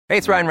Hey,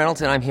 it's Ryan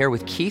Reynolds, and I'm here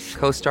with Keith,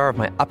 co-star of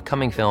my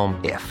upcoming film,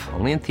 If,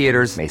 only in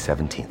theaters May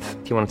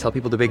 17th. Do you want to tell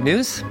people the big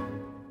news?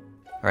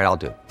 All right, I'll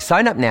do it.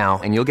 Sign up now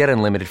and you'll get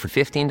unlimited for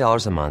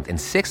 $15 a month and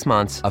 6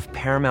 months of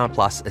Paramount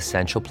Plus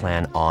Essential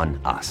Plan on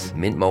us.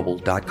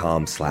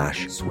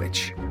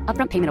 MintMobile.com/switch.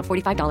 Upfront payment of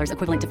 $45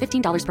 equivalent to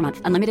 $15 per month.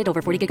 Unlimited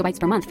over 40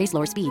 gigabytes per month. Face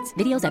lower speeds.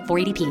 Videos at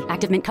 480p.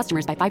 Active Mint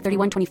customers by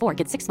 531.24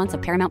 get 6 months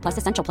of Paramount Plus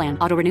Essential Plan.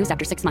 Auto renews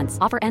after 6 months.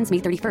 Offer ends May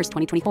 31st,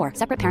 2024.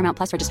 Separate Paramount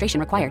Plus registration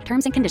required.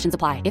 Terms and conditions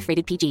apply if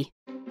rated PG.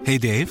 Hey,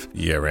 Dave.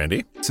 Yeah,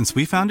 Randy. Since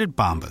we founded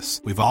Bombas,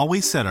 we've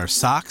always said our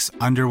socks,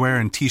 underwear,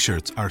 and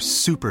T-shirts are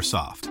super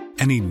soft.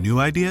 Any new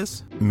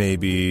ideas?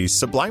 Maybe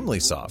sublimely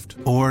soft.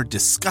 Or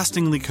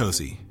disgustingly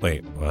cozy.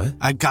 Wait, what?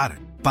 I got it.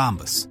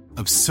 Bombas.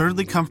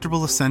 Absurdly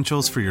comfortable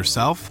essentials for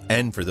yourself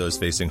and for those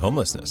facing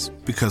homelessness.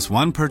 Because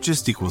one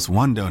purchased equals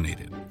one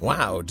donated.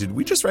 Wow, did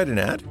we just write an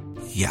ad?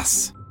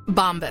 Yes.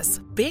 Bombas.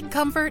 Big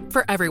comfort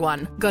for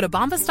everyone. Go to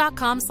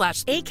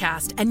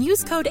bombas.com/ACAST and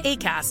use code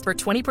ACAST for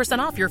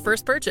 20% off your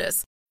first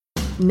purchase.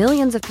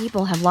 Millions of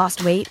people have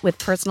lost weight with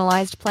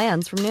personalized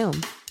plans from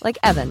Noom. Like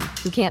Evan,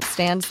 who can't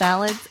stand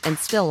salads and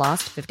still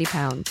lost 50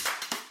 pounds.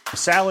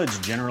 Salads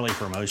generally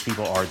for most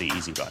people are the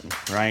easy button,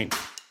 right?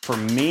 For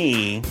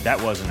me,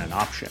 that wasn't an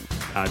option.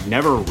 I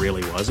never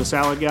really was a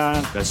salad guy.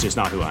 That's just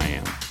not who I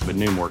am. But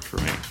Noom worked for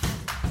me.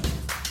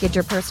 Get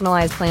your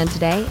personalized plan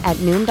today at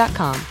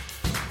Noom.com.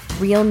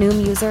 Real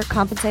Noom user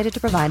compensated to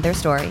provide their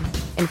story.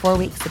 In 4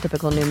 weeks, the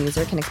typical Noom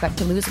user can expect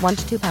to lose 1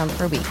 to 2 pounds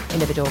per week.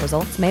 Individual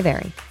results may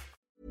vary.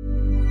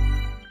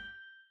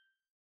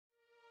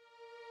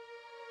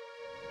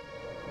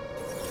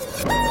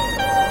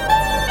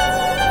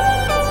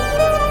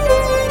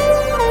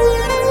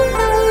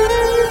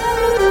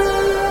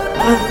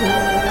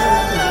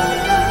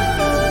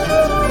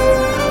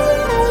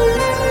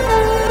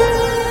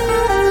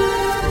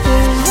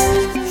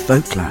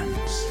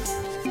 Folklands.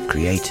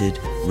 Created,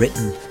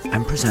 written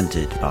and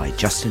presented by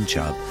Justin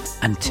Chubb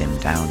and Tim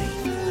Downey.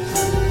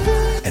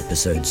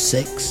 Episode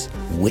 6,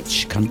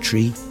 Witch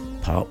Country,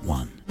 Part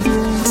 1.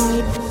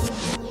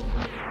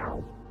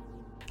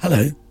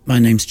 Hello, my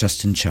name's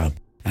Justin Chubb,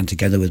 and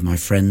together with my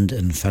friend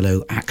and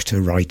fellow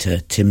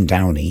actor-writer Tim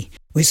Downey,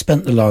 we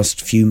spent the last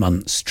few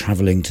months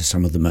travelling to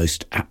some of the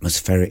most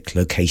atmospheric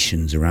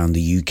locations around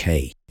the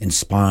UK,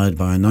 inspired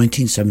by a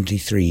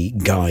 1973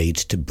 guide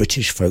to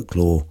British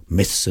folklore,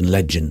 myths and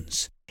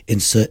legends, in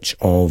search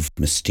of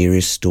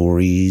mysterious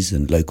stories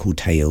and local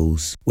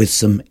tales, with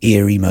some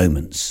eerie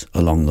moments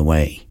along the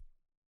way.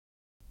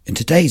 In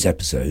today's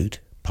episode,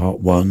 part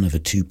 1 of a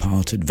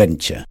 2-part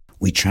adventure,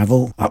 we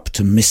travel up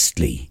to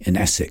Mistley in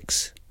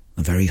Essex,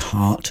 the very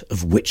heart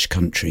of witch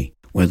country,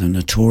 where the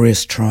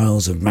notorious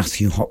trials of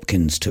Matthew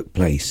Hopkins took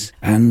place,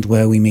 and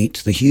where we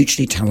meet the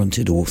hugely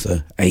talented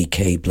author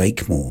A.K.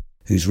 Blakemore,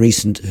 whose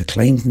recent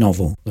acclaimed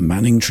novel, The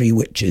Manningtree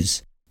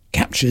Witches,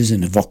 captures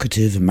in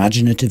evocative,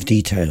 imaginative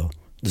detail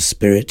the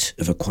spirit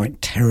of a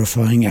quite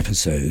terrifying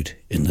episode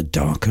in the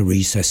darker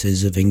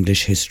recesses of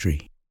English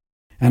history.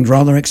 And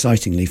rather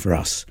excitingly for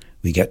us,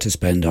 we get to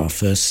spend our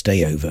first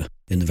stay over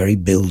in the very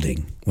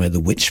building where the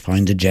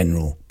Witchfinder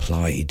General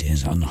plied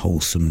his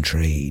unwholesome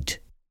trade.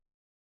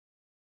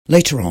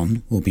 Later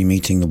on, we'll be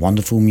meeting the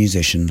wonderful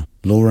musician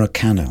Laura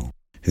Cannell,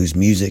 whose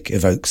music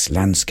evokes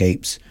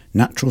landscapes,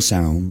 natural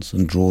sounds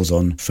and draws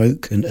on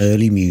folk and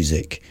early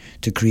music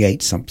to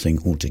create something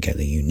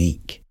altogether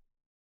unique.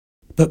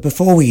 But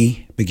before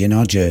we begin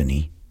our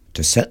journey,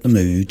 to set the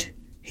mood,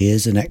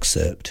 here's an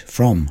excerpt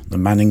from The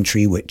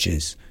Manningtree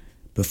Witches,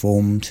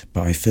 performed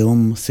by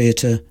film,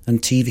 theatre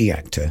and TV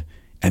actor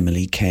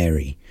Emily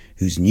Carey,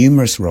 whose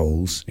numerous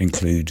roles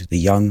include the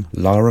young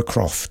Lara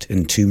Croft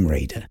in Tomb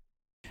Raider,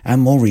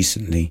 and more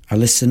recently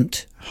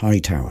Alicent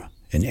Hightower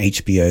in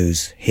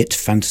HBO's hit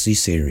fantasy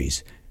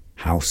series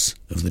House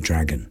of the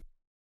Dragon.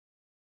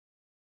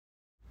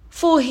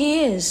 For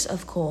he is,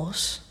 of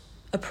course,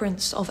 a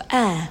prince of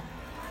air,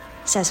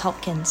 says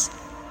Hopkins,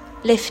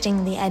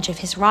 lifting the edge of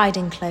his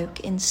riding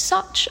cloak in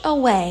such a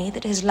way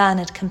that his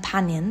learned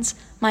companions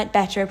might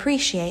better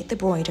appreciate the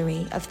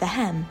broidery of the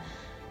hem,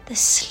 the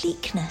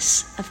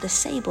sleekness of the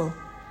sable.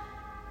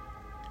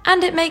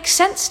 And it makes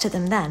sense to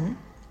them then,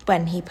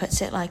 when he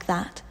puts it like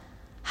that,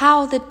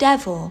 how the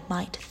devil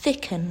might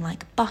thicken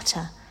like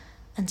butter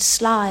and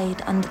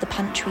slide under the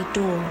pantry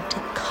door to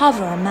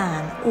cover a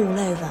man all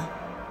over,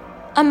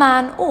 a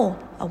man or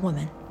a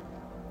woman.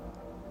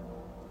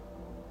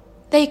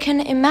 They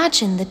can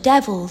imagine the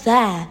devil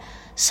there,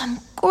 some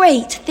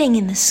great thing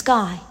in the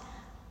sky,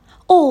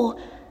 or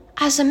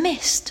as a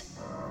mist,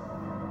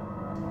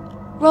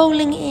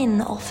 rolling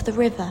in off the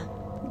river,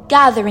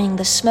 gathering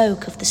the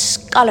smoke of the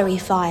scullery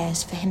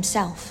fires for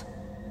himself,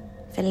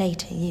 for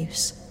later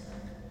use.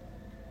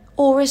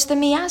 Or as the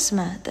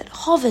miasma that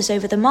hovers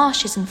over the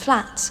marshes and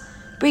flats,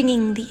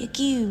 bringing the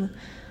ague,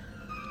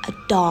 a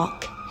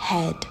dark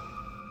head,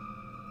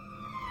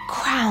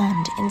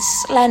 crowned in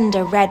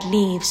slender red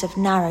leaves of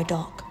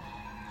narrowdock,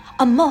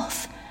 a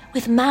moth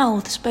with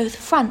mouths both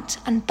front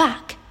and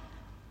back,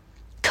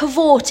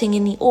 cavorting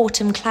in the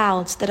autumn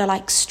clouds that are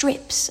like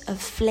strips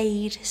of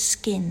flayed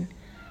skin.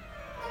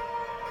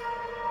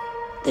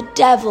 The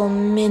devil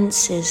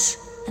minces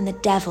and the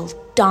devil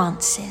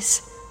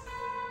dances.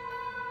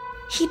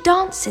 He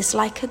dances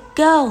like a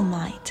girl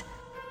might.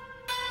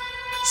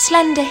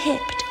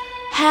 Slender-hipped,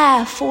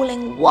 hair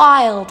falling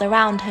wild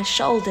around her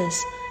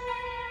shoulders,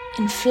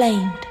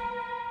 inflamed.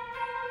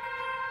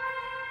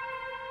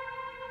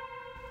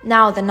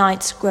 Now the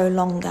nights grow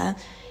longer,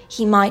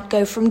 he might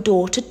go from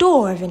door to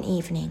door of an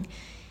evening,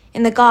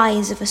 in the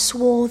guise of a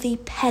swarthy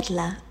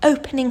peddler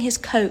opening his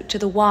coat to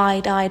the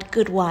wide-eyed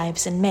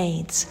goodwives and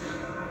maids,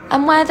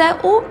 and where there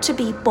ought to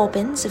be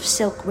bobbins of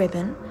silk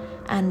ribbon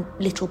and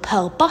little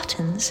pearl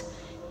buttons,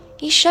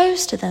 he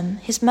shows to them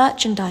his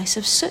merchandise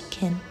of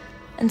sootkin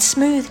and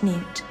smooth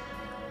newt.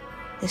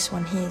 This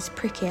one here's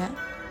prickier,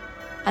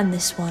 and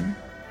this one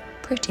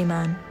pretty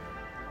man.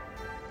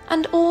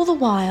 And all the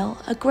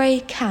while a grey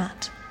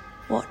cat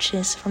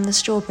watches from the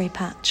strawberry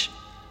patch.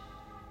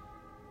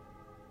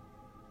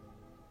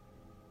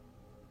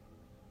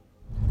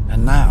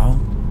 And now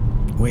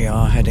we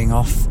are heading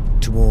off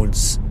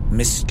towards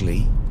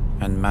Mistley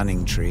and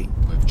Manningtree.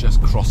 We've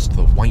just crossed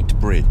the White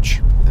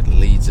Bridge that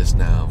leads us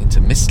now into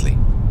Mistley,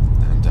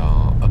 and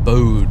our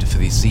abode for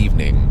this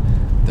evening,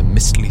 the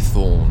Mistley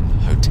Thorn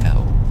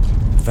Hotel.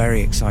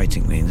 Very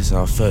excitingly, this is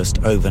our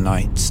first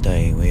overnight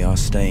stay. We are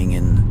staying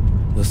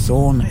in the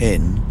Thorn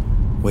Inn,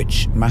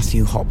 which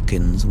Matthew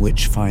Hopkins,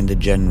 Witchfinder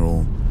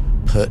General,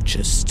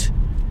 purchased,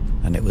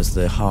 and it was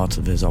the heart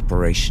of his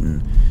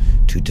operation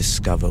to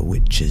discover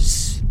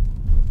witches.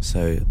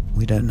 So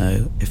we don't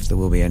know if there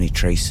will be any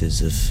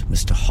traces of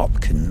Mr.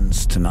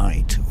 Hopkins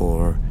tonight,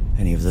 or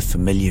any of the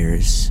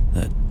familiars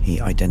that he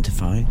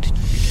identified.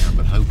 We can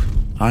but hope.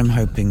 I'm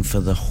hoping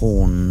for the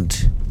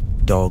horned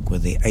dog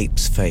with the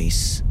ape's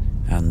face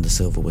and the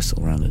silver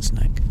whistle around its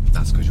neck.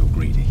 That's because you're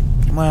greedy.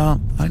 Well,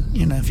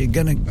 if you're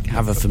going to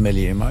have a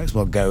familiar, you might as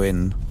well go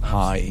in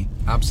high.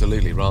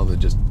 Absolutely, rather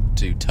than just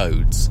 2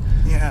 toads.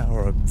 Yeah,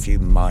 or a few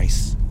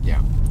mice.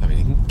 Yeah, I mean,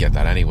 you can get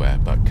that anywhere,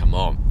 but come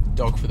on.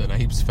 Dog with an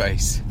ape's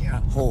face.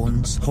 Yeah,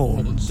 horns.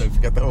 Don't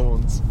forget the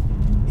horns.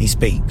 He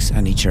speaks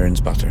and he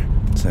churns butter.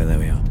 So there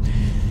we are.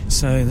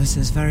 So this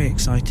is very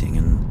exciting,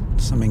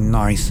 and something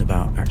nice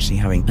about actually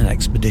having an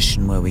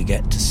expedition where we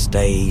get to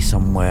stay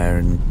somewhere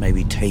and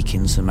maybe take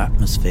in some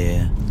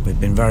atmosphere. We've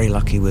been very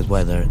lucky with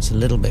weather. It's a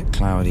little bit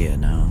cloudier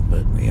now,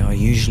 but we are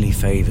usually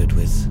favoured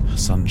with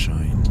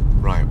sunshine.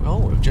 Right,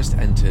 well, we've just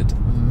entered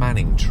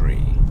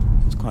Manningtree.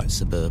 It's quite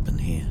suburban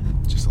here.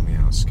 Just on the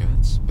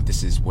outskirts. But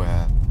this is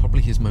where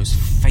probably his most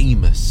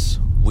famous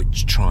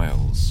witch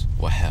trials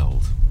were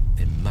held.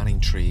 In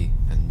Manningtree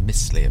and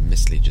Mistley. And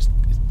Mistley just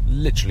is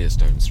literally a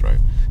stone's throw.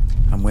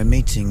 And we're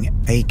meeting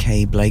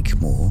A.K.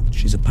 Blakemore.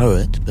 She's a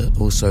poet, but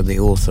also the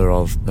author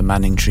of The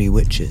Manningtree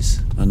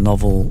Witches, a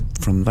novel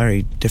from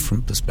very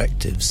different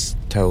perspectives.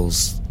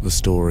 Tells the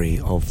story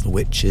of the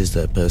witches,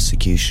 their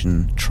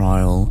persecution,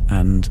 trial,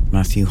 and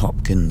Matthew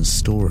Hopkins'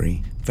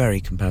 story.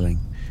 Very compelling,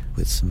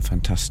 with some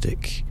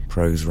fantastic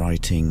prose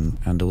writing,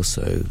 and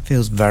also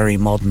feels very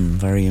modern,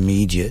 very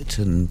immediate,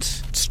 and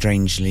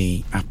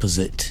strangely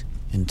apposite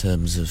in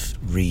terms of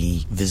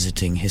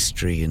revisiting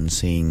history and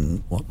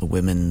seeing what the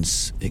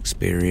women's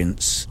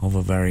experience of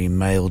a very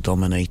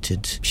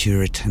male-dominated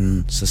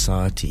Puritan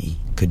society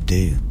could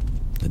do,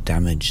 the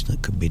damage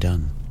that could be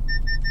done.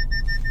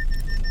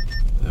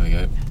 There we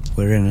go.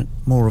 We're in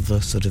more of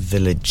a sort of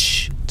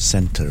village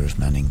centre of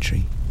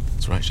Manningtree.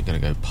 So we're actually going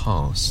to go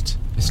past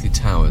Mistley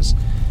Towers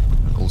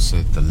and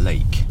also the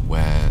lake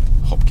where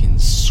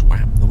Hopkins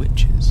swam the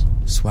witches.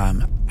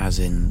 Swam as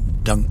in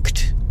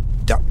ducked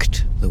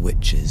the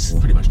witches.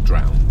 Pretty much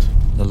drowned.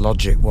 The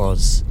logic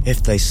was,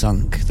 if they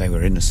sunk, they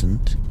were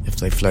innocent. If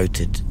they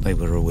floated, they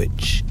were a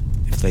witch.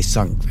 If they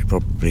sunk, they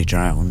probably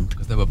drowned.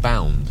 Because they were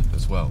bound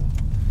as well.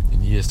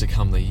 In years to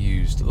come, they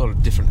used a lot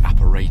of different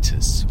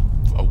apparatus.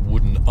 A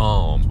wooden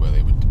arm where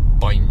they would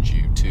bind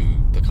you to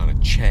the kind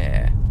of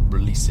chair,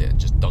 release it, and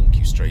just dunk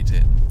you straight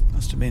in.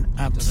 Must have been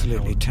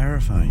absolutely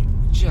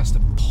terrifying. Just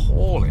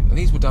appalling. And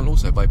these were done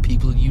also by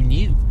people you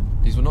knew.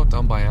 These were not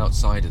done by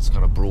outsiders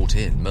kind of brought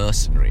in,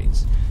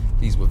 mercenaries.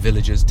 These were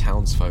villagers,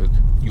 townsfolk,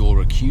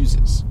 your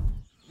accusers.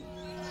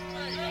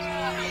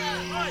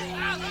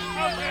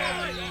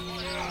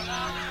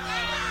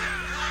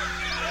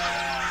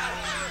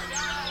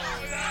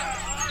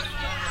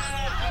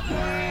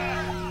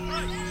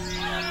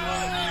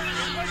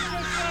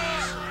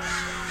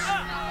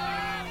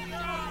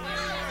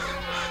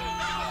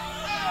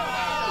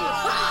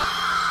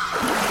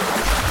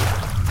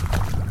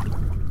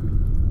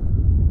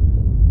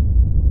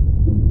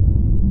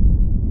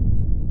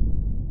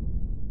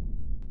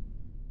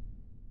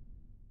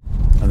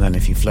 And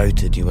if you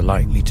floated, you were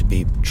likely to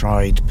be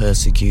tried,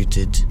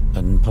 persecuted,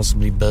 and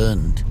possibly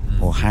burned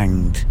or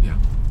hanged. Yeah.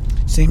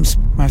 Seems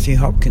Matthew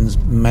Hopkins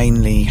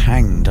mainly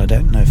hanged. I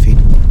don't know if he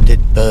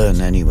did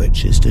burn any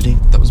witches, did he?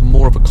 That was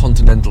more of a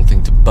continental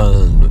thing to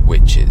burn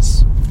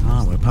witches.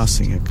 Ah, we're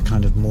passing a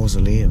kind of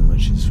mausoleum,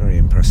 which is very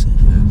impressive.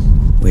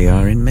 Yes. We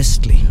are in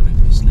Mistley. We are in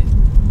Mistley.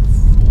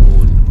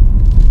 Thorn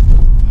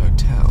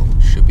Hotel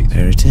should be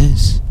There it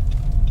is.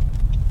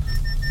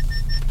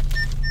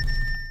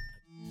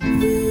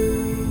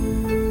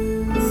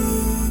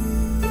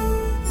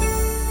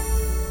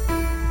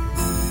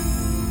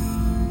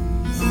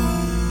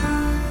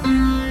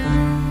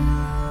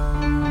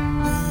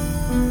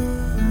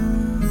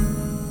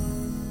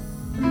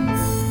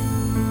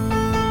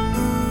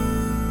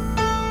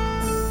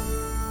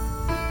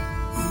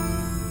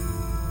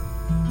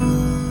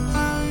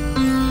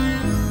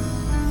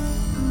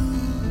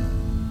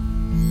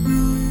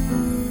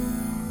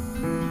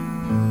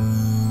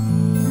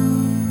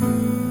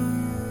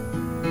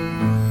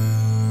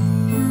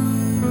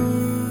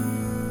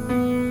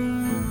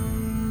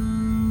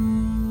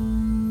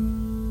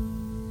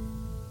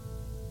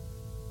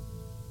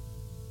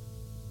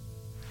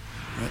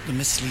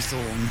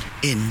 Mistlethorne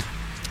Inn.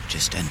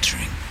 Just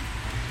entering.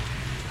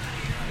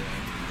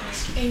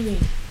 Amy.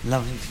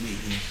 Lovely to meet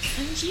you.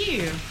 And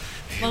you.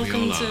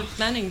 Welcome to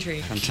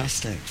Manningtree.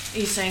 Fantastic. Are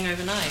you staying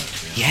overnight?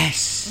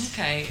 Yes.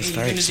 Okay. It's Are you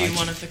very going to do exciting.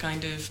 one of the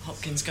kind of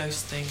Hopkins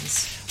ghost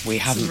things? We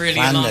haven't Some really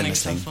planned alarming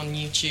anything. stuff on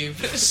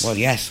YouTube. Well,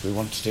 yes, we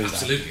want to do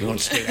Absolutely. that. We want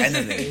to do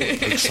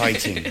anything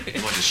exciting.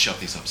 You might just shove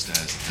these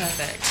upstairs.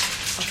 Perfect.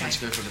 Try Okay.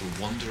 to go for a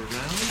little wander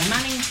around.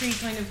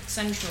 Manningtree kind of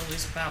central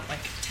is about like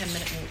a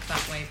 10-minute walk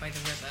that way by the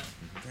river.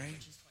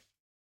 Great.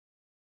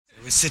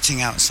 We're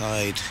sitting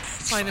outside.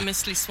 By the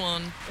Mistley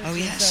Swan. Oh,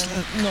 yes,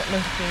 look. Not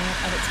looking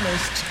at its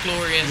most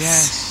glorious.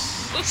 Yes.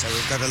 So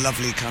we've got a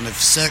lovely kind of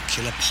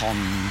circular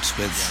pond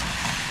with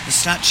the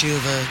statue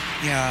of a,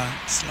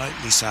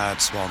 slightly sad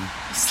swan.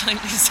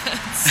 Slightly sad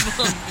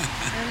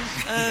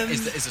swan.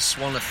 Is a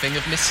swan a thing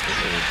of mystery?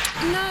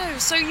 No,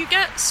 so you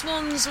get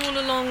swans all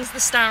along the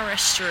Stour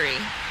Estuary,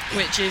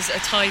 which is a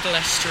tidal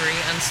estuary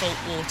and salt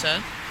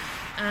water.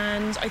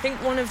 And I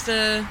think one of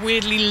the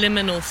weirdly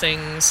liminal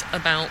things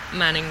about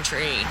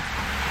Manningtree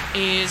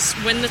is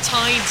when the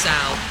tide's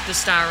out, the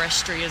Stour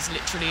Estuary is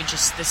literally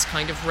just this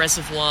kind of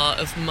reservoir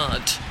of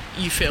mud.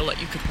 You feel like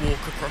you could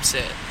walk across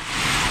it.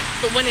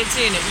 But when it's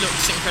in, it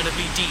looks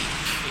incredibly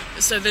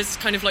deep. So there's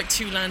kind of like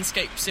two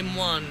landscapes in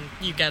one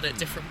you get at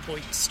different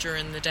points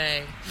during the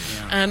day.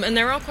 Yeah. And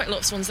there are quite a lot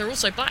of swans. There are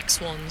also black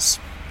swans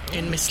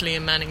in Mistley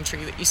and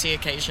Manningtree that you see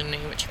occasionally,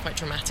 which are quite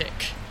dramatic.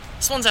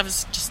 Swans have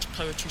just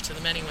poetry to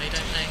them anyway,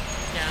 don't they?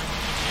 Yeah.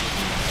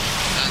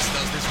 That's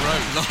this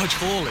road, large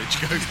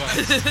haulage goes by.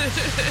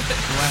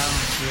 Well,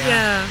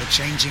 Yeah. the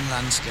changing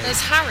landscape.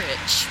 There's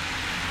Harwich,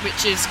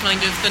 which is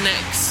kind of the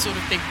next sort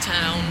of big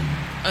town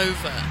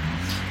over.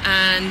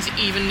 And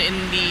even in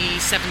the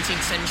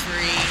 17th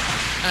century,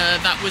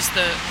 that was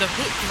the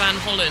Hook van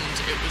Holland,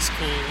 it was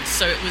called.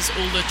 So it was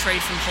all the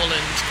trade from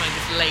Holland, kind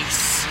of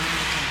lace,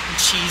 and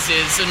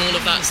cheeses and all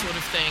of that sort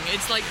of thing.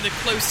 It's like the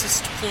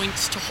closest point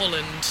to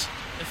Holland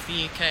of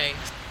the UK.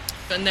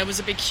 And there was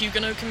a big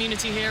Huguenot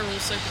community here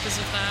also because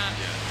of that.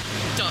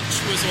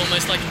 Dutch was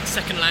almost like a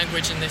second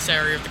language in this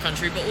area of the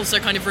country, but also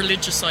kind of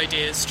religious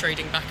ideas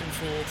trading back and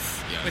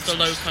forth with the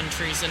Low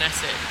Countries and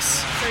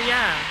Essex. So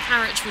yeah,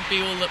 Harwich would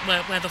be all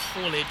where the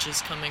haulage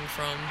is coming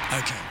from.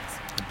 Okay,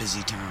 a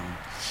busy town.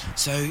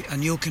 So,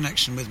 and your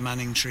connection with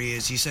Manningtree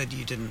is, you said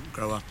you didn't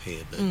grow up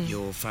here, but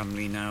your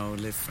family now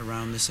live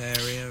around this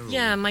area? Or?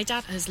 Yeah, my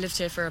dad has lived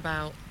here for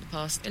about the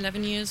past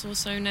 11 years or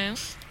so now.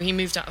 He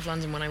moved out of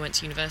London when I went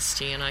to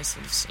university, and I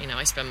sort of,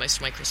 I spend most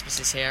of my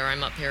Christmases here.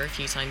 I'm up here a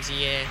few times a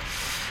year.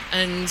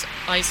 And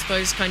I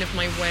suppose kind of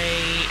my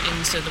way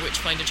into the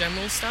Witchfinder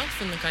General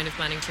stuff and the kind of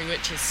Manningtree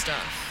Witches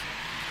stuff.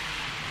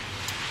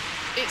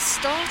 It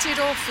started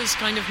off as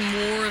kind of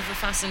more of a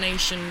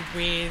fascination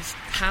with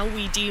how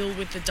we deal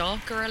with the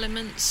darker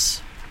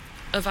elements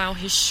of our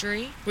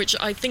history, which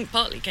I think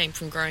partly came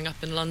from growing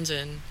up in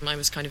London. I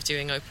was kind of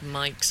doing open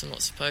mics and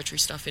lots of poetry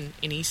stuff in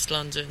East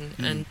London,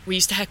 and we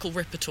used to heckle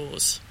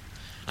Ripper-tours.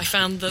 I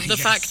found the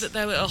fact that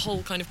there were a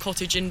whole kind of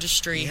cottage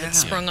industry had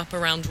sprung up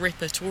around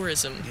Ripper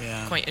tourism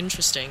quite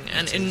interesting.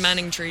 And in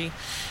Manningtree,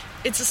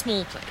 it's a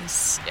small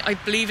place. I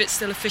believe it's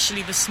still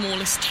officially the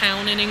smallest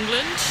town in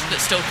England that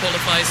still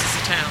qualifies as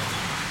a town.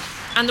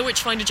 And the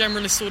Witchfinder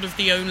General is sort of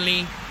the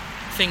only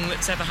thing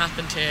that's ever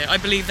happened here. I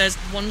believe there's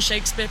one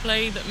Shakespeare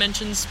play that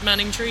mentions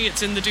Manningtree.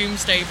 It's in the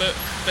Doomsday Book,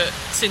 but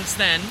since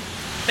then,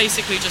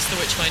 basically just the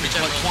Witchfinder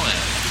General.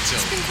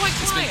 It's been quite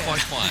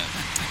quiet.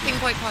 It's been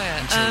quite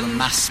quiet. Until the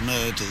mass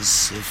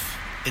murders of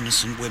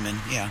innocent women,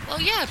 Well,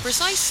 yeah,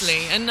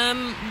 precisely. And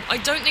I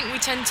don't think we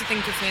tend to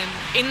think of him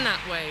in that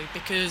way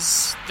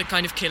because the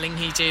kind of killing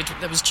he did,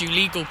 there was due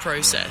legal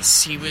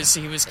process. He was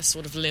a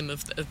sort of limb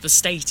of the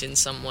state in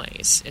some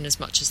ways, in as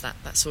much as that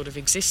sort of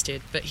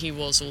existed. But he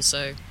was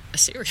also a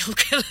serial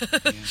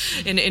killer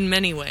in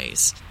many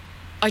ways.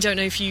 I don't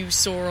know if you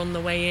saw on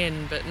the way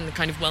in, but in the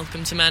kind of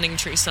Welcome to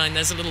Manningtree sign,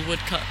 there's a little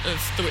woodcut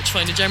of the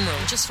Witchfinder General.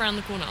 Just round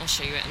the corner, I'll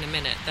show you it in a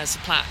minute. There's a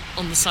plaque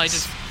on the side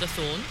of the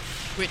thorn,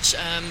 which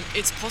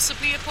it's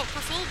possibly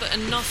apocryphal, but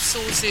enough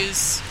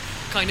sources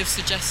kind of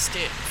suggest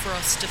it for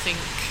us to think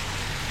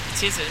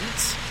it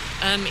isn't.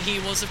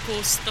 He was, of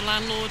course, the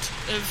landlord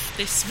of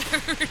this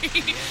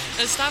very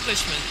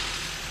establishment.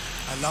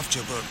 I loved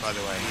your book, by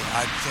the way.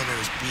 I thought it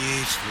was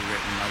beautifully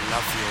written. I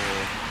love your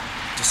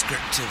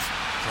descriptive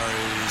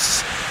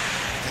prose.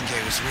 I think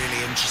it was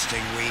really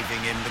interesting,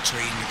 weaving in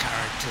between the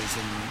characters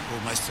and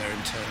almost their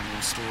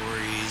internal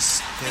stories.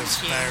 Feels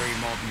very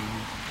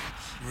modern.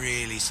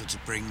 Really sort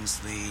of brings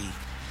the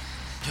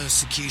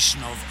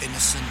persecution of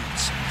innocent,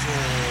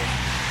 poor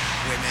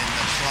women,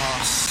 the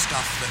class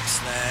stuff that's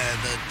there,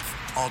 the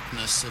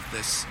oddness of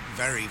this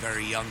very,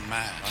 very young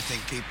man. I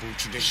think people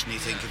traditionally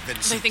think of Vincent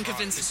Price. They think of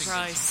Vincent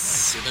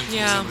Price.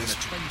 Yeah. In his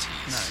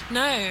 20s.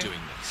 No. Doing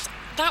this.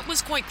 That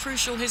was quite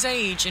crucial, his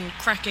age, in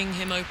cracking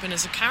him open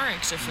as a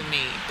character for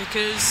me,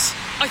 because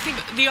I think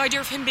the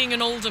idea of him being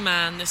an older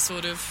man, this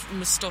sort of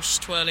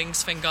moustache-twirling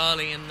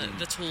Svengali and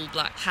the tall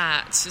black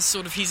hat, is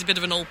sort of, he's a bit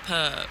of an old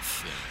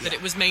perv, that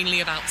it was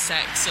mainly about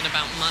sex and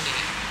about money.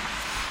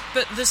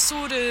 But the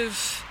sort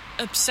of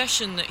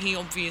obsession that he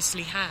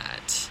obviously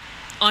had,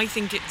 I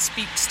think it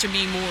speaks to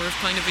me more of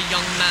kind of a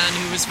young man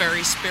who was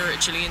very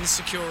spiritually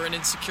insecure and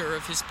insecure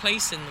of his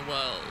place in the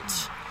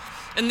world.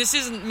 And this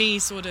isn't me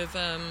sort of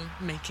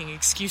making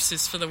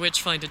excuses for the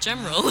Witchfinder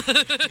General. To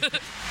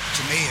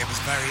me, it was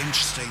very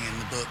interesting in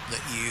the book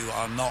that you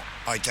are not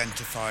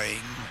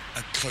identifying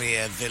a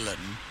clear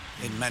villain.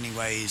 In many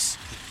ways,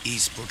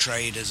 he's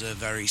portrayed as a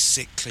very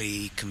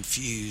sickly,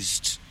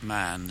 confused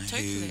man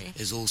who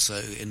is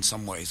also, in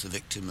some ways, a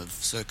victim of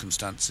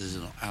circumstances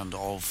and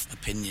of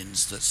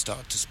opinions that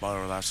start to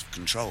spiral out of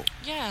control.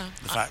 Yeah.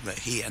 The fact that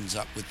he ends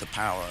up with the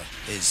power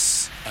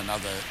is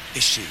another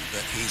issue,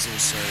 but he's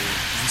also,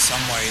 in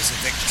some ways, a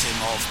victim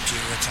of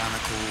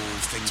puritanical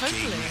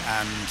thinking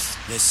and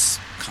this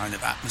kind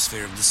of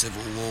atmosphere of the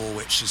Civil War,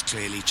 which is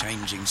clearly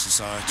changing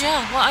society.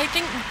 Yeah, well, I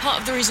think part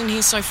of the reason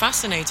he's so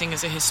fascinating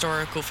as a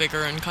historical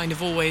figure, and kind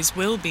of always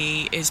will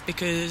be, is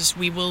because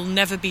we will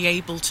never be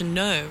able to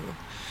know.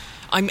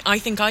 I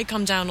think I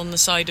come down on the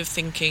side of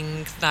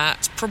thinking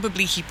that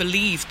probably he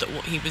believed that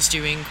what he was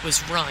doing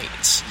was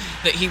right,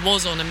 that he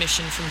was on a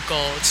mission from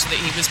God, that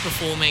he was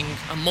performing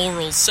a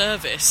moral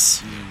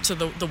service to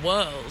the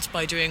world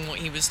by doing what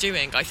he was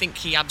doing. I think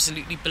he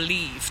absolutely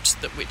believed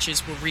that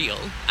witches were real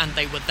and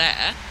they were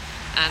there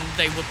and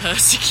they were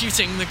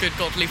persecuting the good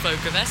godly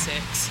folk of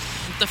Essex.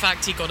 The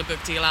fact he got a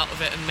book deal out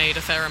of it and made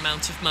a fair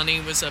amount of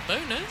money was a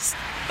bonus,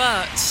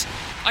 but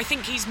I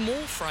think he's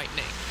more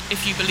frightening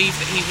if you believe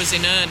that he was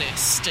in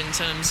earnest in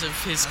terms of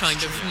his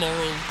kind of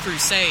moral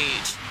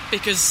crusade,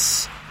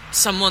 because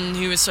someone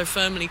who is so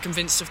firmly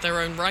convinced of their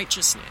own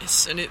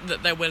righteousness and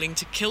that they're willing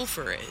to kill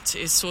for it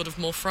is sort of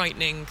more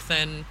frightening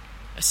than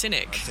a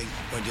cynic. I think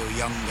when you're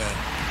younger,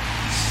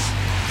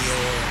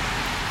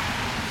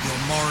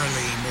 you're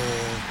morally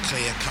more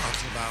clear-cut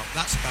about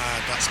that's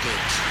bad, that's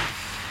good.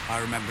 I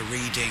remember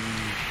reading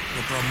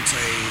the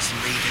Brontes and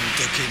reading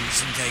Dickens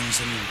and things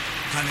and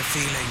kind of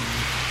feeling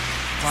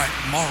quite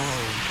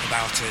moral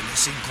about it. It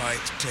seemed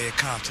quite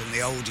clear-cut, and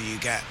the older you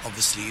get,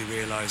 obviously you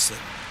realise that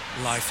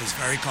life is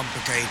very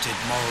complicated,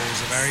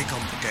 morals are very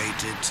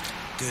complicated,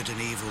 good and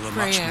evil are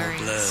much more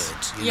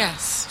blurred.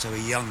 Yes. So a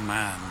young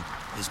man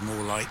is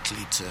more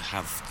likely to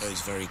have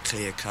those very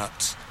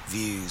clear-cut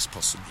views,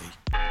 possibly.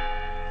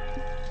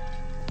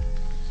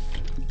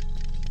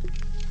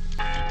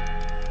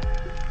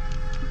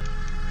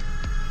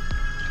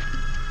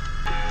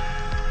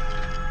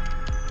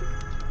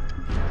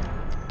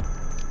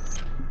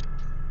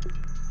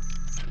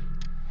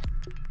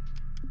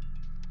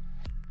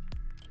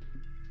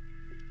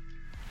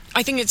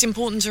 I think it's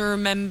important to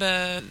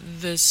remember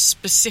the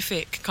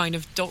specific kind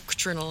of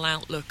doctrinal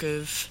outlook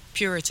of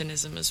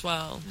Puritanism as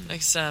well.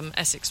 Because,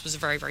 Essex was a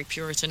very, very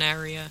Puritan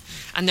area,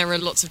 and there are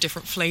lots of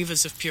different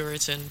flavours of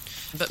Puritan,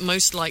 but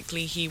most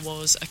likely he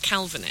was a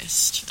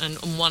Calvinist, and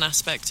one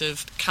aspect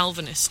of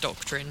Calvinist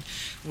doctrine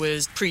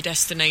was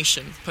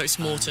predestination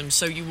post-mortem,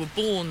 so you were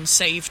born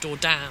saved or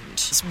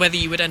damned. Whether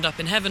you would end up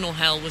in heaven or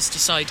hell was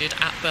decided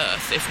at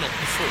birth, if not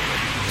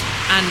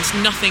before,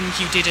 and nothing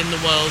you did in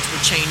the world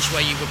would change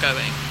where you were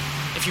going.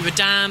 If you were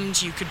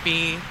damned, you could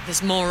be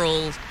this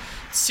moral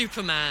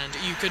Superman.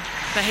 You could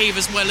behave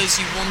as well as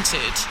you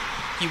wanted.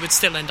 You would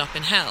still end up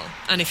in hell.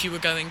 And if you were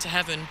going to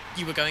heaven,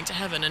 you were going to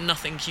heaven, and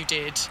nothing you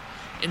did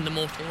in the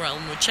mortal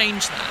realm would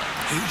change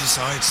that. Who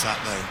decides that,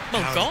 though?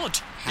 Well, God.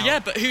 Yeah,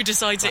 but who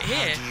decides it here?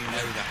 How do you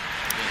know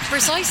that?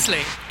 Precisely.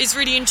 It's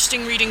really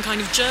interesting reading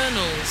kind of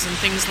journals and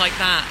things like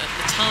that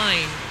at the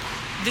time.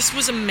 This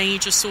was a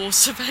major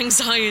source of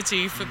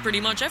anxiety for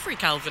pretty much every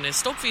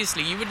Calvinist.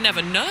 Obviously, you would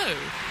never know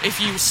if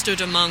you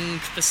stood among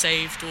the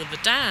saved or the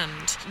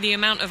damned. The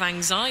amount of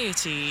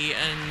anxiety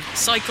and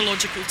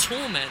psychological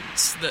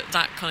torment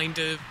that kind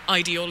of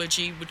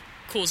ideology would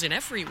cause in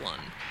everyone.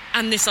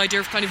 And this idea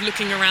of kind of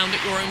looking around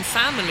at your own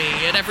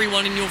family, at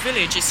everyone in your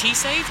village. Is he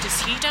saved?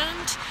 Is he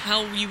damned?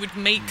 How you would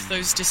make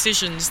those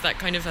decisions, that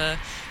kind of a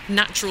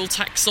natural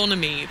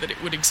taxonomy that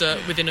it would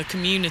exert within a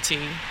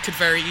community could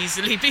very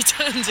easily be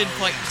turned in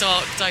quite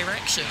dark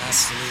directions.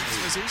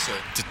 Absolutely. There's also,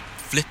 to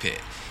flip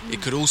it,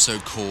 it could also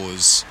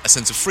cause a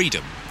sense of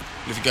freedom.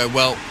 If you go,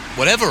 well,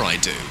 whatever I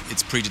do,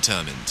 it's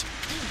predetermined.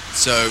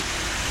 So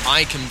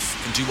I can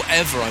do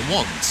whatever I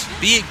want.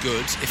 Be it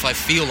good if I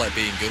feel like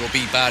being good, or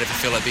be bad if I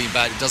feel like being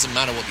bad. It doesn't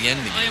matter what the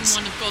ending is. I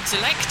am one of God's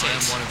elected. I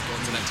am one of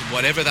God's elected,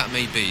 whatever that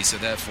may be. So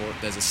therefore,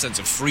 there's a sense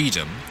of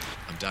freedom.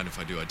 I'm damned if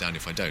I do, I'm damned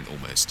if I don't,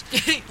 almost.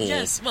 Or,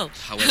 yes, well,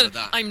 however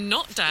that, I'm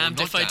not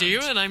damned if I do,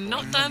 and I'm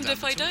not damned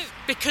if I don't.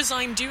 Because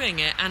I'm doing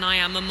it, and I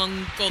am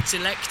among God's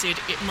elected,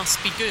 it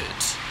must be good.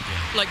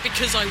 Yeah. Like,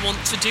 because I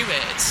want to do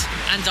it,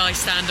 and I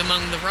stand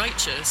among the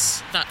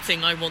righteous, that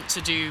thing I want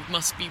to do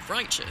must be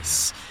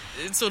righteous.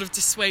 It sort of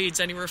dissuades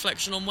any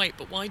reflection on, wait,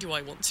 but why do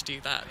I want to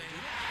do that?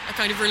 A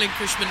kind of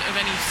relinquishment of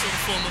any sort of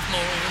form of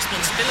moral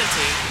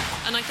responsibility.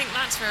 And I think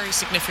that's very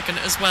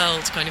significant as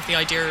well to kind of the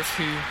idea of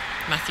who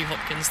Matthew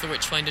Hopkins, the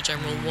Witchfinder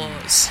General,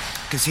 was.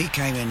 Because he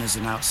came in as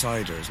an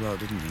outsider as well,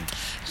 didn't he?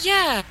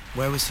 Yeah.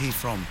 Where was he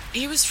from?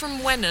 He was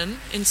from Wenham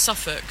in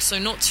Suffolk, so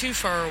not too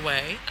far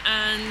away.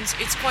 And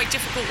it's quite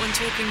difficult when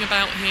talking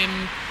about him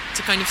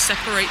to kind of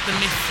separate the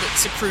myth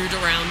that's accrued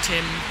around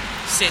him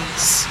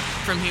since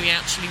from who he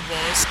actually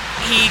was.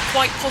 He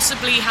quite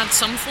possibly had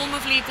some form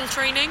of legal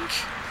training.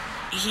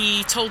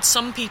 He told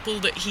some people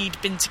that he'd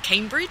been to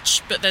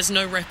Cambridge, but there's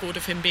no record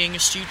of him being a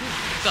student.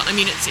 But I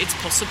mean, it's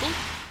possible.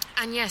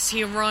 And yes,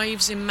 he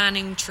arrives in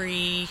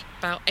Manningtree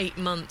about 8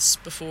 months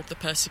before the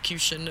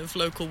persecution of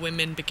local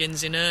women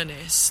begins in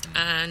earnest,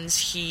 and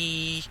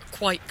he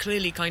quite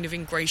clearly kind of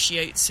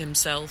ingratiates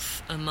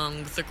himself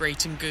among the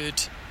great and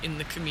good in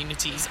the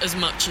communities, as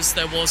much as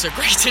there was a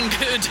great and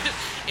good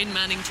in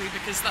Manningtree,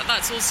 because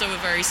that's also a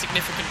very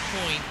significant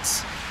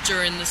point.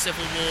 During the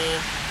Civil War,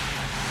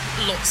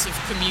 lots of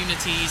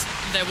communities,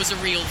 there was a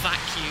real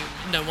vacuum.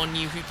 No one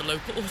knew who the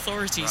local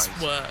authorities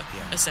were,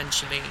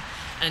 essentially.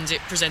 And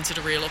it presented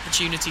a real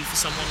opportunity for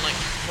someone like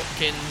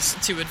Hopkins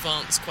to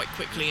advance quite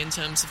quickly in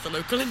terms of the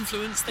local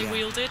influence they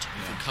wielded.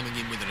 Coming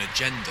in with an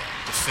agenda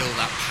to fill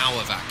that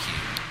power vacuum.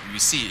 You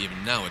see it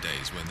even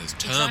nowadays when there's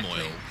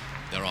turmoil,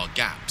 there are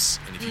gaps.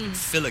 And if you can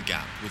fill a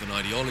gap with an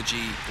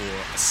ideology or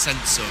a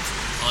sense of,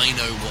 I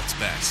know what's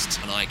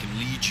best and I can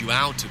lead you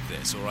out of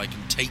this, or I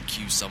can take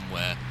you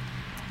somewhere,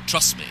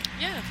 trust me.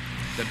 Yeah.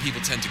 Then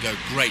people tend to go,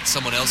 great,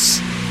 someone else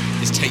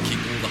is taking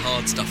all the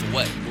hard stuff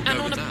away. We'll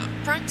go with that. And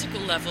on a practical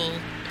level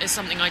is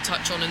something I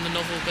touch on in the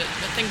novel, but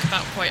think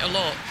about quite a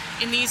lot.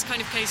 In these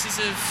kind of cases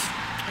of,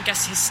 I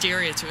guess,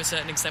 hysteria to a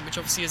certain extent, which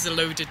obviously is a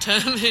loaded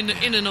term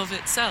in and of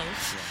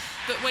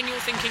itself, but when you're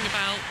thinking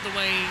about the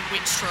way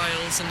witch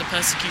trials and the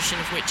persecution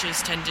of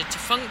witches tended to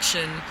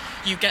function,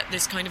 you get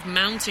this kind of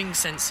mounting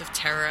sense of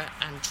terror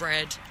and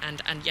dread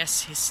and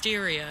yes,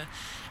 hysteria.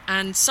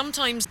 And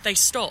sometimes they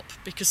stop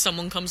because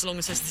someone comes along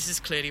and says, this is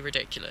clearly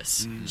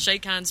ridiculous.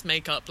 Shake hands,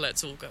 make up,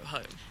 let's all go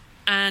home.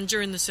 And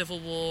during the Civil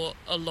War,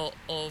 a lot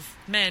of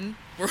men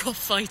were off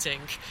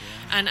fighting.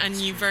 And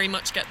you very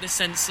much get this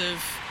sense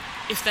of,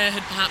 if there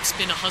had perhaps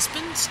been a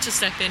husband to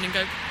step in and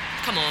go,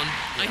 come on,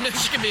 I know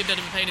she can be a bit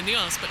of a pain in the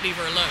arse, but leave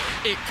her alone.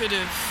 It could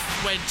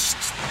have wedged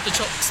the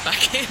chocks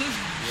back in.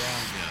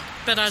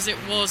 But as it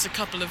was, a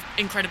couple of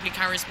incredibly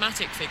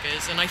charismatic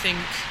figures, and I think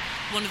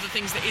one of the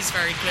things that is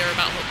very clear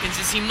about Hopkins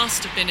is he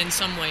must have been in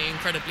some way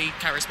incredibly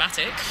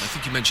charismatic. I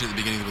think you mentioned at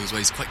the beginning of the book as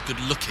well, he's quite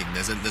good looking.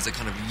 There's a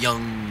kind of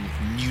young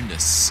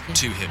newness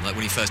to him, like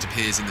when he first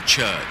appears in the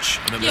church.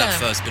 I remember that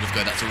first bit of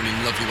go, that's a really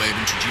lovely way of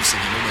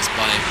introducing him, almost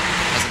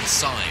as an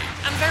aside.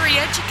 And very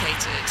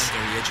educated.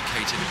 And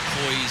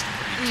poised, and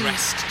probably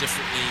dressed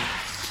differently.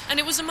 And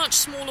it was a much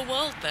smaller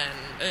world then.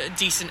 A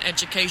decent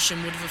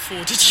education would have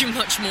afforded you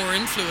much more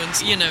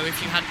influence, you know,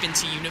 if you had been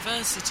to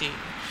university.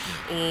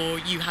 Or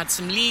you had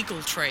some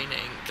legal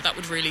training, that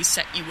would really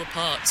set you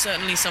apart.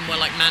 Certainly somewhere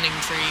like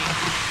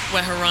Manningtree,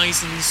 where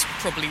horizons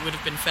probably would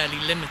have been fairly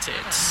limited.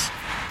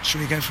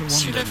 Should we go for a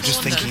wander? I'm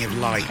just thinking of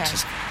light.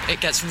 Okay. It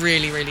gets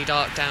really, really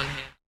dark down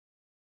here.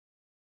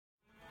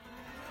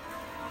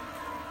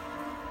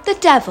 The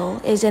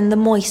devil is in the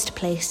moist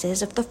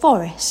places of the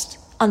forest,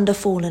 under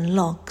fallen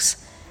logs.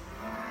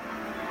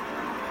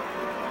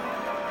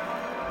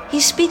 He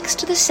speaks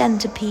to the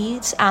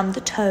centipedes and the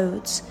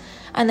toads,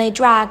 and they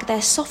drag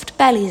their soft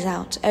bellies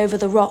out over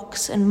the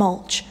rocks and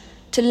mulch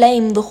to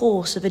lame the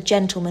horse of a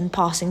gentleman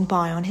passing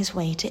by on his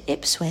way to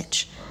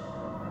Ipswich.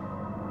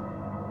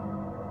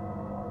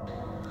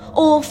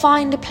 Or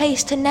find a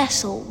place to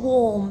nestle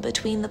warm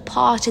between the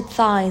parted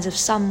thighs of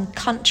some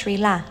country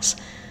lass,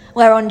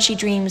 whereon she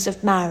dreams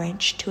of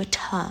marriage to a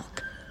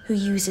Turk who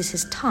uses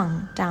his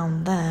tongue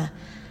down there.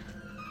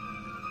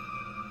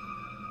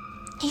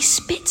 He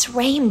spits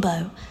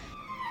rainbow.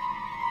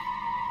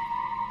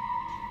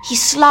 He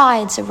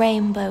slides a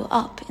rainbow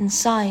up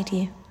inside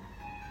you.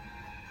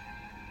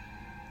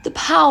 The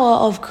power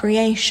of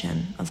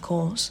creation, of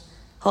course,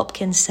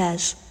 Hopkins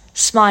says,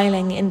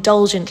 smiling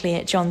indulgently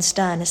at John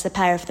Stern as the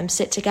pair of them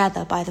sit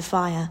together by the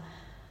fire,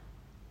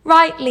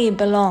 rightly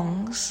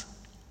belongs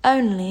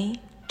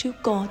only to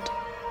God.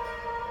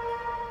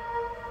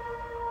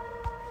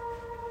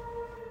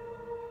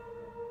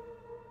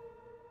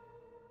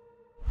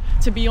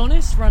 To be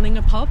honest, running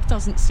a pub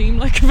doesn't seem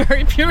like a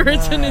very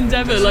Puritan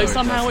endeavour. Like,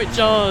 somehow it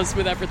jars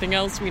with everything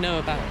else we know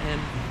about him.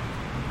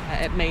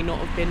 It may not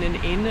have been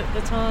an inn at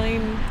the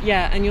time.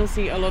 Yeah, and you'll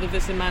see a lot of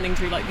this in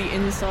Manningtree, like the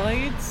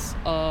insides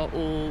are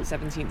all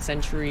 17th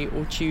century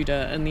or Tudor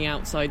and the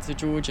outsides are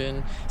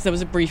Georgian. So there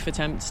was a brief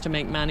attempt to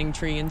make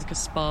Manningtree into a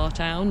spa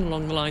town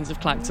along the lines of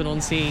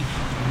Clacton-on-Sea.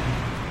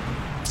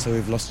 So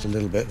we've lost a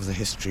little bit of the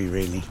history,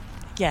 really.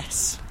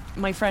 Yes.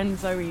 My friend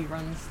Zoe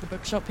runs the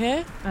bookshop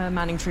here,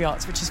 Manningtree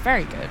Arts, which is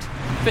very good.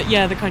 But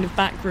yeah, the kind of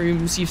back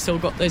rooms, you've still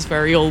got those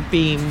very old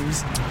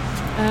beams.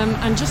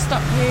 And just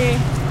up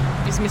here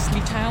is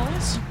Mistley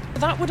Towers.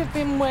 That would have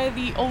been where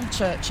the old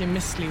church in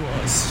Mistley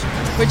was,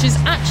 which is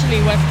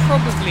actually where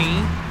probably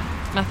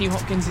Matthew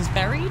Hopkins is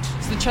buried.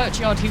 It's the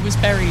churchyard he was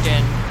buried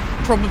in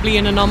probably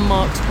in an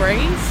unmarked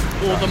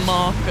grave, or the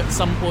mark at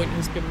some point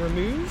has been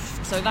removed.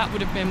 So that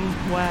would have been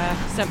where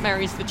St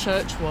Mary's the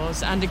church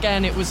was. And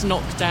again, it was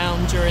knocked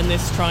down during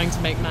this trying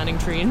to make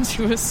Manningtree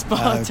into a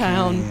spa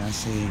town. I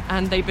see.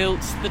 And they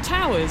built the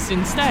towers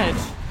instead.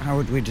 How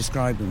would we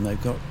describe them?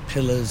 They've got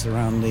pillars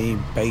around the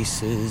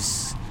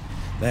bases.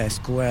 They're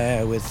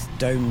square with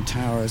dome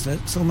towers.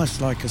 It's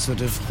almost like a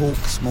sort of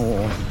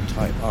Hawksmoor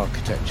type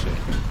architecture.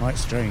 Quite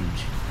strange.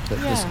 But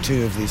there's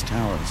two of these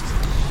towers.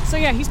 So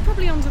yeah, he's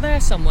probably under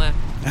there somewhere.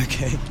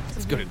 Okay.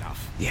 It's good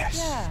enough. Yes.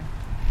 Yeah.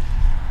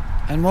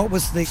 And what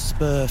was the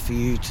spur for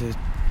you to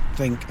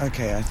think,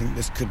 okay, I think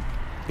this could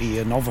be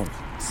a novel?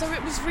 So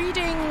it was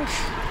reading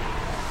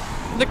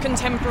the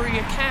contemporary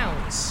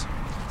accounts.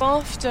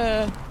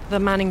 After the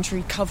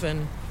Manningtree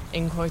Coven,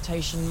 in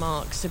quotation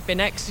marks, had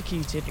been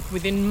executed,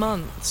 within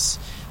months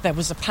there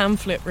was a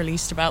pamphlet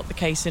released about the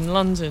case in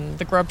London.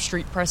 The Grub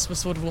Street Press was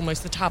sort of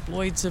almost the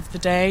tabloids of the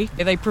day.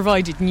 They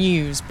provided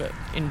news, but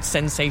in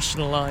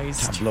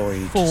sensationalised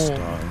tabloid form.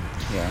 Style.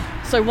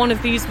 Yeah. So one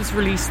of these was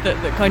released that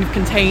kind of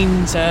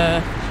contained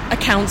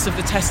accounts of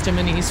the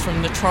testimonies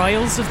from the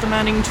trials of the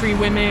Manningtree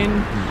women.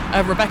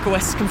 Rebecca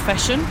West's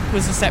confession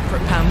was a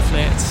separate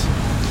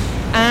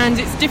pamphlet. And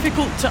it's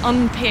difficult to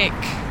unpick,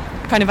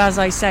 kind of as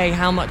I say,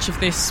 how much of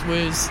this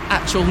was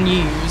actual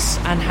news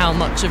and how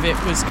much of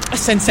it was a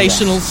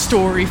sensational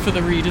story for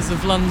the readers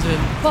of London.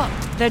 But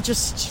they're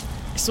just,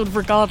 sort of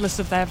regardless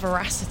of their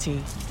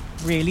veracity,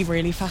 really,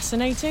 really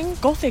fascinating.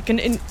 Gothic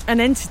and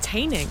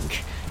entertaining.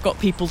 Got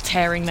people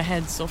tearing the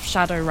heads off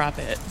shadow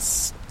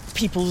rabbits,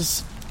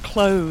 people's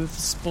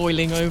clothes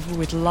boiling over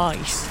with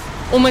lice.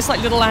 Almost like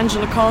little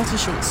Angela Carter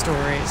short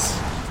stories.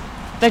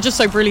 They're just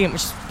so brilliant,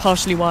 which is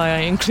partially why I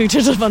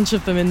included a bunch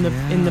of them in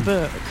the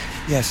book.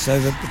 Yes,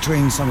 so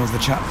between some of the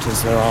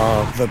chapters there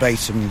are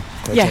verbatim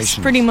quotations. Yes,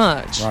 pretty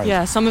much. Right.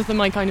 Yeah, some of them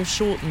I kind of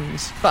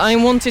shortened. But I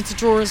wanted to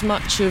draw as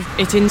much of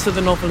it into the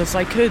novel as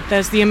I could.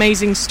 There's the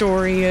amazing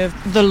story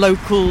of the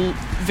local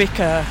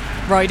vicar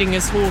riding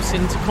his horse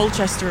into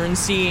Colchester and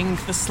seeing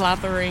the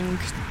slathering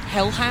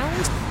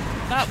hellhound.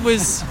 That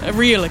was a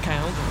real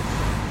account.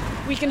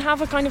 We can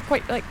have a kind of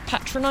quite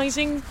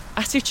patronising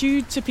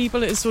attitude to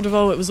people. It's sort of,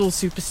 it was all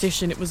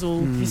superstition, it was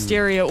all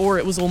hysteria, or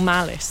it was all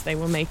malice, they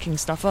were making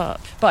stuff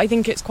up. But I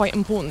think it's quite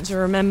important to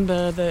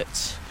remember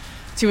that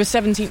to a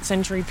 17th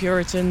century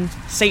Puritan,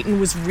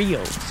 Satan was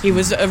real. He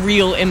was a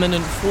real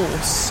immanent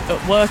force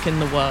at work in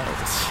the world,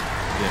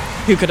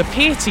 who could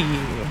appear to you,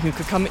 who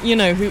could come,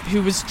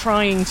 who was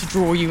trying to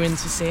draw you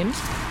into sin.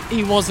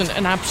 He wasn't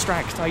an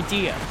abstract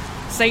idea.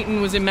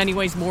 Satan was in many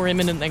ways more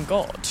immanent than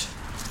God.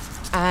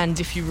 And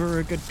if you were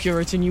a good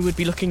Puritan, you would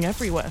be looking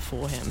everywhere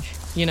for him.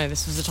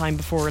 This was a time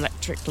before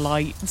electric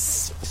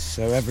lights.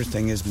 So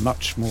everything is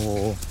much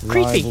more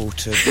creepy. Liable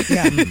to...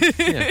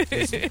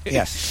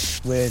 Yes,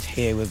 we're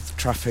here with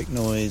traffic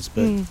noise,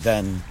 but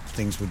then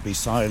things would be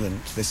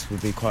silent. This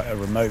would be quite a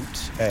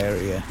remote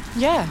area.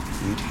 Yeah.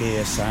 You'd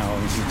hear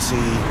sounds, you'd see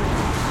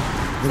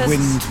the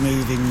wind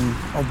moving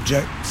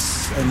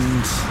objects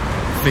and...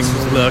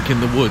 things lurk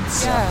in the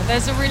woods. Yeah,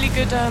 there's a really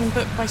good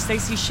book by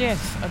Stacey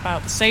Schiff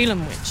about the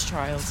Salem witch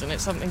trials, and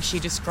it's something she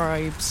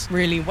describes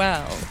really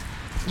well.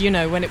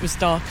 When it was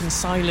dark and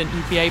silent,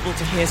 you'd be able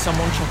to hear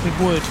someone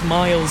chopping wood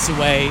miles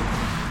away.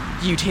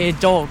 You'd hear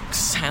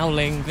dogs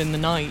howling in the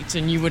night,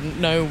 and you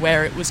wouldn't know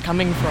where it was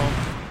coming from.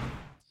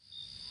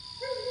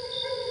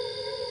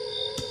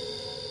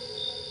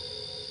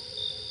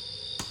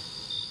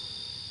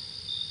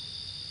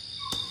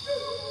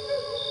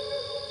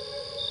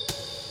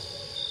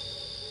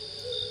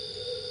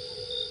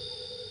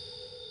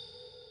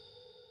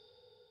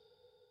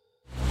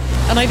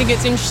 And I think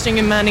it's interesting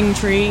in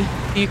Manningtree,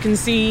 you can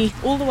see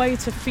all the way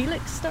to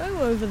Felixstowe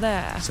over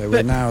there. So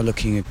we're now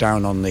looking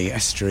down on the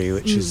estuary,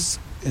 which is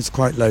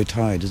quite low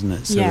tide, isn't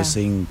it? So we're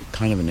seeing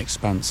kind of an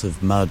expanse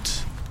of mud.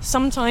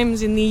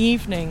 Sometimes in the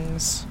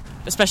evenings,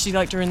 especially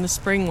during the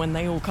spring when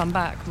they all come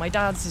back, my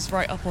dad's is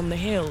right up on the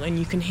hill and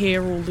you can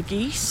hear all the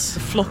geese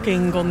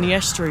flocking on the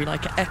estuary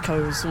like it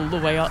echoes all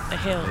the way up the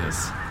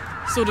hills.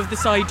 Sort of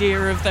this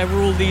idea of there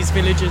were all these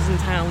villages and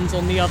towns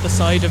on the other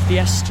side of the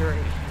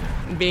estuary.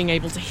 Being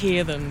able to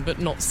hear them but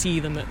not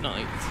see them at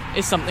night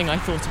is something I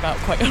thought about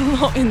quite a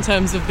lot in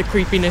terms of the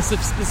creepiness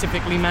of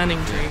specifically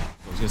Manningtree.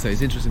 I was going to say,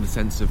 it's interesting the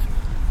sense of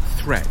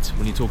threat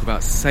when you talk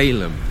about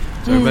Salem.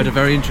 So I read a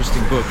very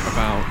interesting book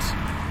about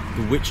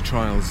the witch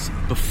trials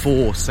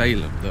before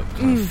Salem that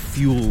kind of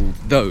fueled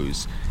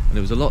those. And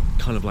there was a lot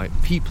kind of like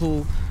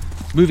people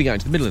moving out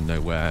into the middle of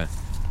nowhere,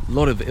 a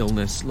lot of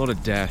illness, a lot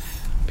of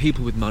death,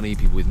 people with money,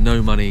 people with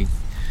no money,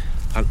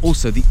 and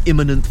also the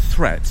imminent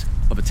threat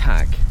of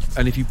attack.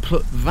 And if you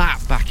put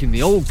that back in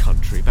the old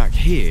country, back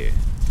here,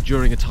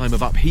 during a time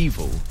of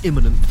upheaval,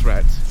 imminent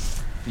threat,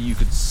 that you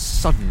could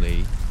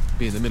suddenly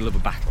be in the middle of a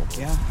battle.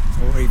 Yeah,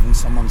 or even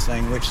someone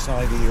saying, which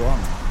side are you on?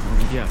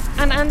 Yeah.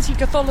 And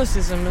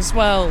anti-Catholicism as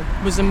well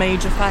was a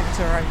major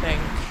factor, I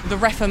think. The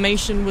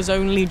Reformation was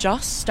only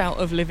just out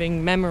of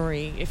living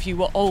memory. If you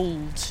were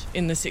old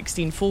in the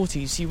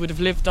 1640s, you would have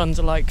lived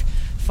under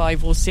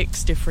 5 or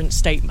 6 different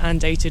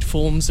state-mandated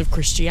forms of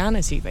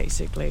Christianity,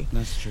 basically.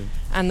 That's true.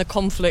 And the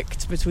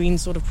conflict between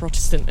sort of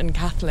Protestant and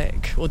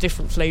Catholic, or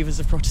different flavours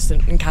of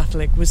Protestant and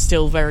Catholic, was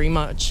still very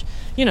much,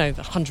 the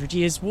 100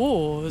 Years'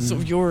 War,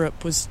 sort of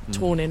Europe was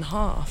torn in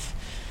half.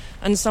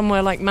 And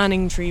somewhere like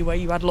Manningtree, where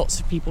you had lots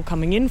of people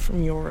coming in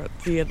from Europe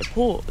via the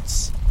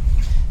ports,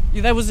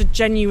 there was a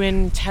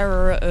genuine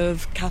terror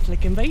of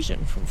Catholic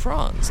invasion from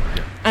France.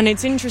 Yeah. And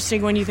it's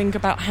interesting when you think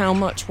about how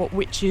much what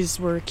witches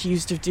were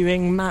accused of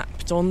doing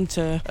mapped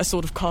onto a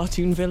sort of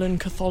cartoon villain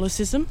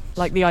Catholicism.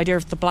 Like the idea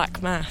of the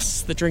Black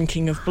Mass, the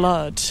drinking of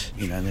blood.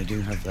 And they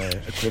do have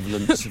their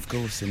equivalents, of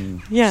course,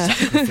 in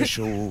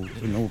sacrificial,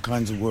 in all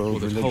kinds of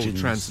world religions. The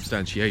whole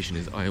transubstantiation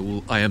is,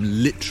 I am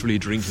literally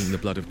drinking the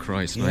blood of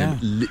Christ, and I am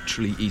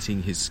literally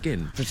eating his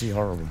skin. Pretty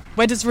horrible.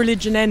 Where does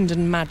religion end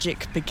and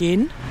magic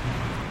begin?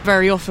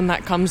 Very often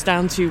that comes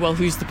down to, well,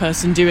 who's the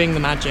person doing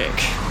the magic?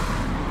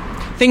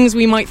 Things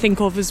we might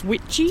think of as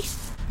witchy.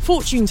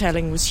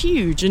 Fortune-telling was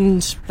huge,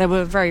 and there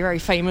were very, very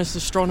famous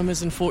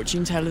astronomers and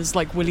fortune-tellers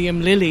like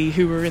William Lilly,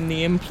 who were in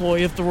the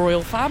employ of the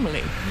royal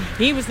family.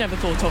 He was never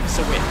thought of as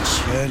a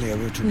witch. Earlier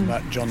we were talking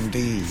about John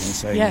Dee and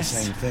saying the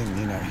same thing.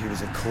 He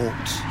was a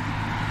court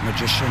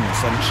magician,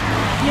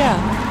 essentially.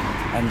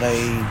 Yeah. And they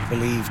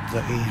believed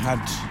that he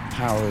had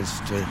powers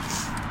to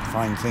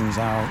find things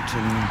out,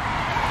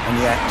 and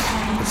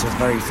yet it's a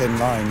very thin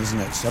line, isn't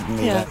it?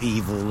 Suddenly they're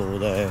evil, or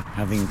they're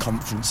having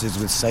conferences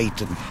with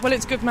Satan. Well,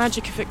 it's good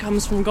magic if it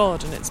comes from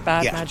God, and it's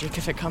bad magic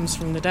if it comes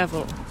from the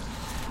devil.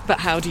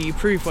 But how do you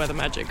prove where the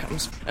magic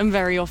comes from? And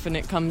very often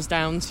it comes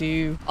down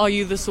to, are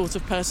you the sort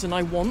of person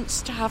I want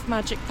to have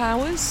magic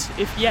powers?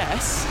 If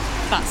yes,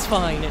 that's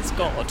fine, it's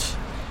God.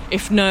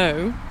 If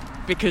no,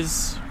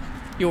 because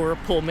you're a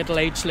poor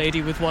middle-aged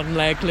lady with one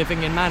leg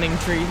living in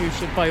Manningtree who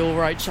should by all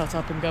right shut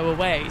up and go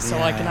away so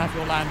I can have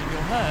your land and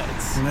your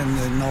herds. And then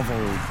the novel,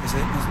 is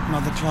it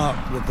Mother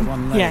Clark with the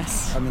one leg?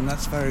 Yes. I mean,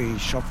 that's very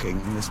shocking.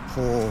 And this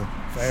poor,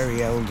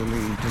 very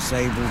elderly,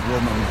 disabled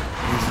woman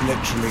who's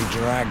literally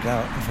dragged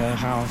out of her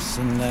house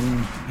and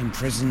then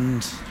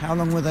imprisoned. How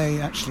long were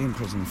they actually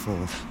imprisoned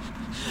for?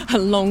 A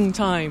long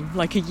time,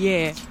 like a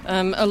year.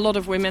 A lot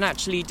of women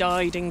actually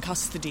died in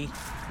custody.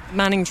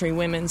 Manningtree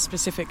women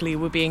specifically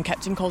were being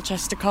kept in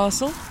Colchester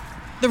Castle.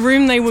 The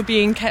room they were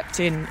being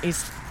kept in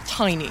is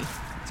tiny.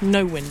 There's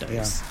no windows.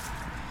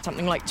 Yeah.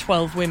 Something like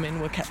 12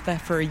 women were kept there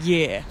for a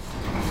year.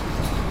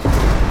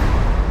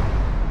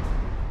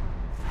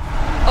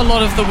 A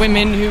lot of the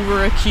women who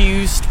were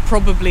accused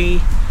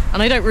probably,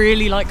 and I don't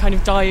really like kind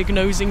of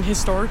diagnosing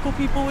historical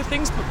people with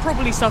things, but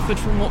probably suffered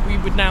from what we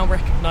would now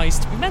recognise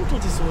to be mental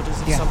disorders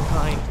of some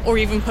kind, or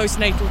even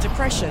postnatal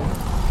depression.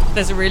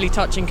 There's a really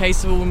touching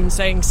case of a woman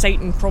saying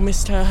Satan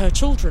promised her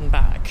children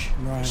back.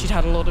 Right. She'd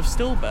had a lot of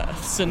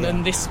stillbirths,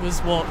 and this was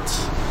what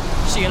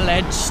she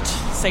alleged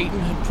Satan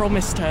had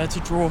promised her to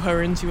draw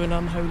her into an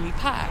unholy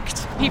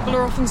pact. People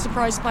are often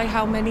surprised by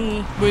how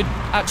many would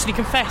actually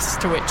confess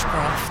to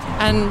witchcraft.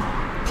 And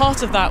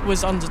part of that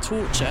was under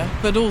torture,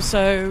 but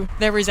also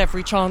there is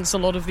every chance a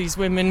lot of these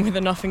women with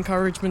enough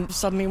encouragement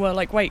suddenly were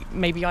like, wait,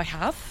 maybe I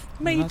have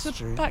made a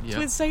pact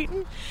with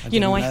Satan?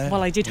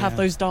 I did have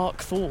those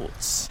dark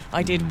thoughts.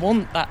 I did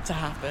want that to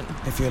happen.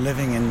 If you're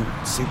living in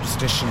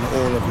superstition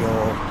all of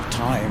your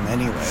time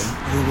anyway,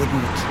 who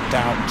wouldn't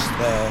doubt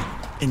their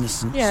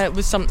innocence? Yeah, it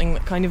was something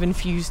that kind of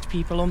infused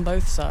people on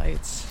both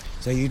sides.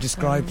 So you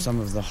described some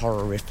of the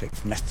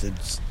horrific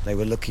methods. They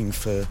were looking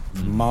for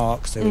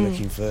marks, they were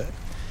looking for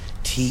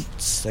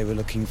teats, they were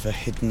looking for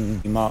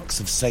hidden marks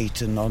of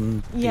Satan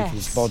on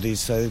people's bodies.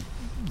 So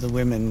the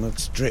women were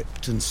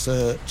stripped and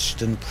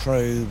searched and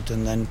probed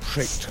and then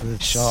pricked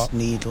with a sharp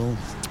needle.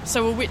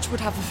 So a witch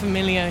would have a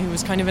familiar who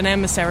was kind of an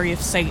emissary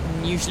of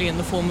Satan, usually in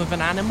the form of an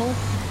animal,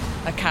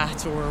 a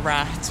cat or a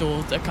rat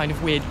or a kind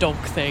of weird dog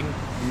thing.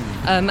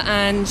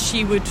 And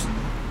she would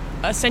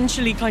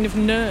essentially kind of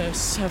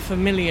nurse her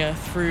familiar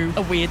through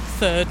a weird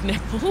third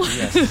nipple.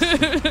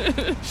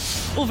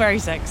 Yes. All very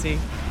sexy.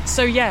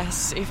 So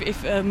yes,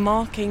 if a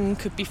marking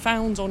could be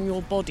found on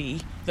your body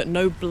that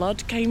no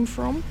blood came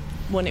from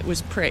when it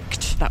was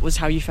pricked, that was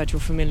how you fed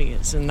your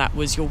familiars, and that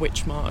was your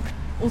witch mark.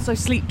 Also,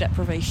 sleep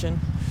deprivation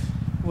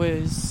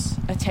was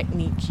a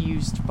technique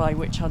used by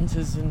witch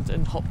hunters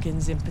and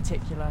Hopkins in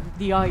particular.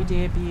 The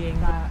idea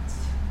being that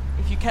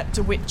if you kept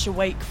a witch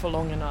awake for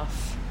long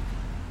enough,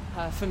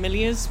 her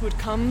familiars would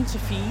come to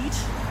feed,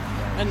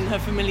 and her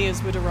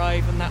familiars would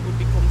arrive, and that would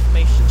be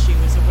confirmation she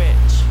was a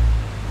witch.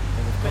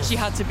 But she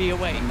had to be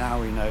awake. And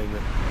now we know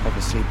that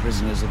obviously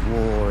prisoners of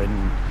war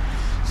in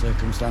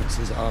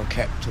circumstances are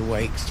kept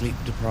awake, sleep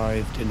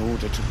deprived, in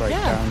order to break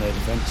down their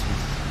defences.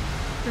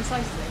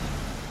 Precisely.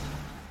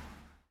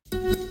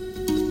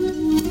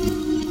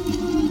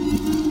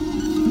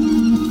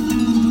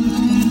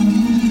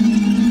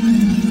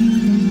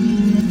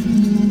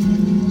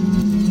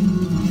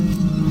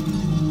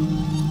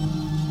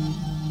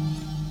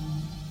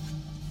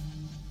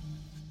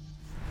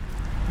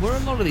 Were a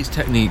lot of these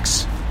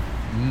techniques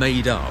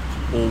made up,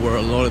 or were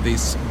a lot of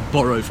these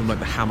borrowed from like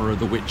the Hammer of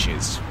the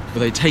Witches? Were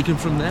they taken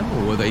from them,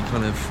 or were they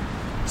kind of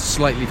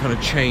slightly kind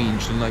of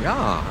changed and like,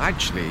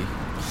 actually,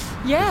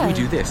 Yeah. if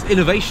we do this,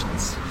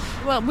 innovations.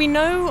 Well, we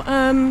know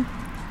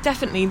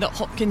definitely that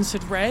Hopkins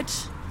had read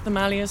the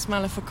Malleus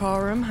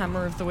Maleficarum,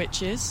 Hammer of the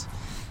Witches.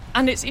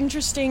 And it's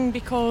interesting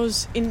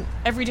because in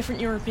every different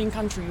European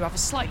country you have a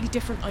slightly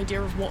different idea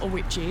of what a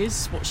witch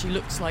is, what she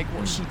looks like,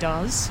 what she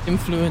does,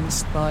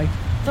 influenced by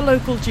the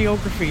local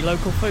geography,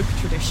 local folk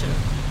tradition,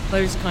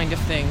 those kind of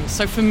things.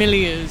 So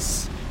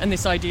familiars and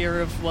this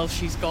idea of, well,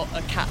 she's got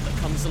a cat that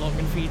comes along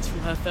and feeds from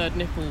her third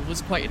nipple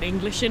was quite an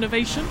English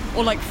innovation.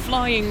 Or like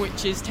flying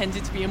witches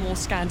tended to be a more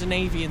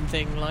Scandinavian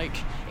thing, like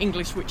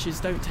English witches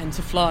don't tend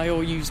to fly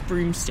or use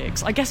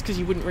broomsticks. I guess because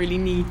you wouldn't really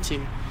need to.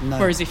 No.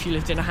 Whereas if you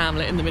lived in a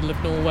hamlet in the middle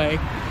of Norway,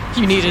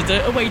 you needed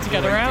a way to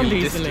get around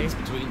easily.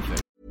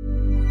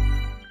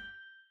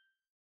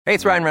 Hey,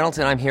 it's Ryan Reynolds,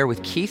 and I'm here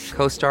with Keith,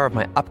 co-star of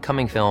my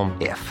upcoming film,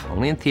 If,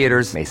 only in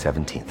theaters May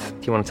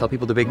 17th. Do you want to tell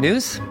people the big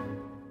news?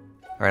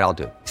 All right, I'll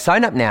do it.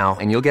 Sign up now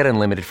and you'll get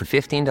unlimited for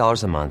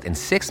 $15 a month and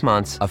 6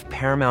 months of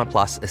Paramount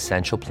Plus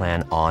Essential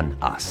Plan on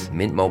us.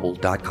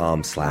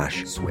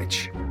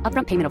 MintMobile.com/switch.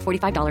 Upfront payment of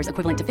 $45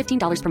 equivalent to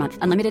 $15 per month.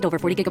 Unlimited over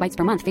 40 gigabytes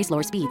per month. Face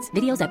lower speeds.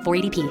 Videos at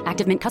 480p.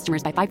 Active Mint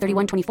customers by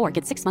 531.24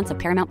 get 6 months of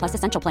Paramount Plus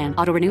Essential Plan.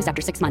 Auto renews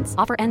after 6 months.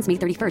 Offer ends May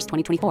 31st,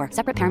 2024.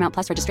 Separate Paramount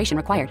Plus registration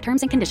required.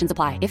 Terms and conditions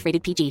apply if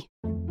rated PG.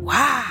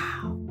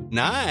 Wow.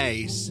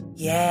 Nice.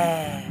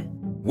 Yeah.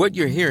 What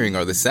you're hearing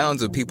are the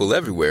sounds of people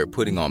everywhere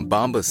putting on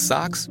Bombas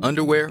socks,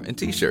 underwear, and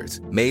T-shirts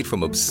made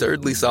from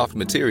absurdly soft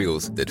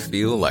materials that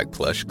feel like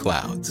plush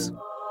clouds.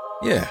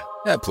 Yeah,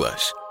 that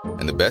plush.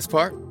 And the best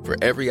part? For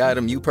every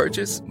item you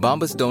purchase,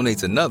 Bombas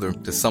donates another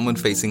to someone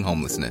facing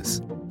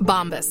homelessness.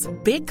 Bombas.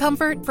 Big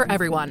comfort for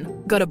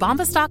everyone. Go to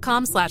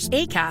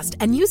bombas.com/ACAST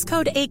and use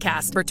code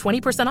ACAST for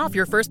 20% off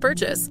your first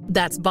purchase.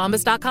 That's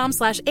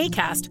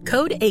bombas.com/ACAST.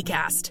 Code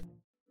ACAST.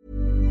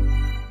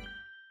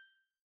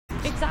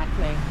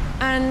 Exactly.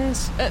 And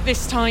at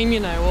this time,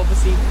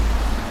 obviously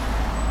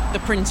the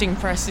printing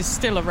press is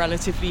still a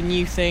relatively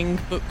new thing.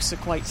 Books are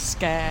quite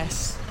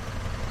scarce.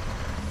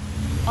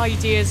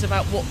 Ideas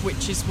about what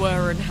witches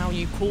were and how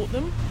you caught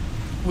them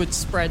would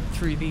spread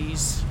through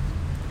these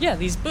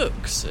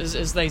books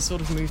as they sort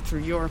of moved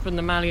through Europe. And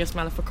the Malleus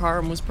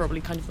Maleficarum was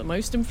probably kind of the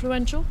most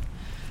influential.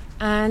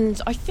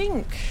 And I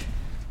think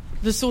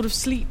the sort of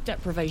sleep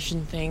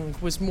deprivation thing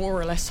was more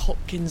or less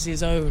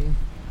Hopkins's own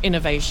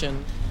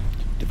innovation.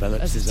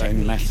 Develops his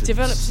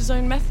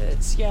own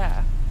methods.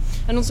 Yeah.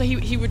 And also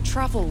he would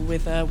travel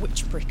with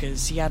witch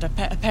prickers. He had a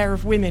pair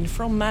of women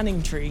from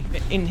Manningtree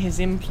in his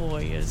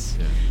employ. It's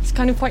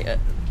kind of quite a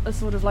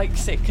sort of like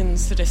sick and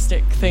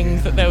sadistic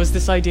thing that there was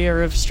this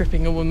idea of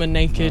stripping a woman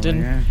naked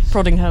and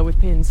prodding her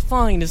with pins.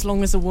 Fine, as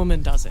long as a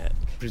woman does it.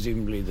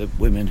 Presumably the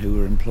women who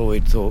were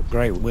employed thought,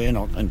 great, we're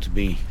not going to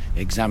be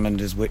examined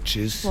as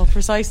witches. Well,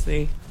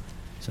 precisely.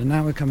 So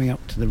now we're coming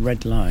up to the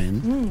Red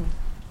Lion.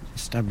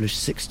 Established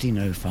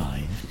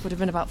 1605. Would have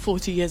been about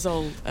 40 years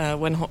old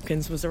when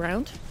Hopkins was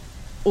around.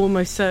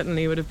 Almost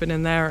certainly would have been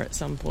in there at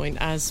some point,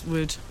 as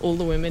would all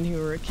the women who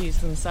were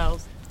accused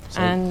themselves.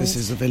 So this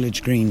is the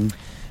village green.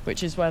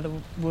 Which is where the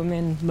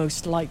women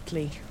most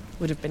likely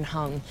would have been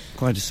hung.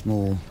 Quite a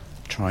small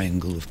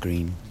triangle of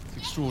green. It's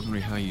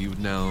extraordinary how you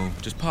would now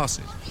just pass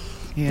it.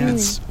 Yeah.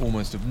 It's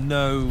almost of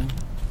no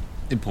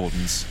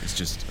importance. It's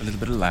just a little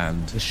bit of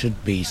land. There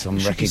should be some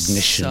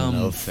recognition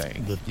of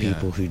the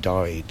people who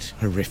died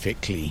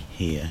horrifically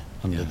here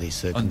under these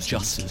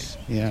circumstances.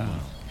 Unjustly. Yeah. Wow.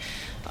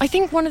 I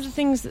think one of the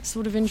things that's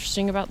sort of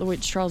interesting about the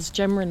witch trials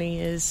generally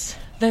is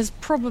there's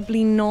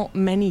probably not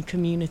many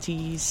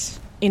communities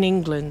in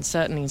England,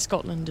 certainly in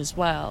Scotland as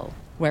well,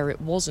 where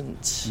it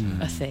wasn't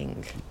a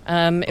thing.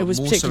 It was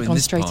particularly more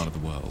so in concentrated. this part of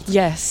the world.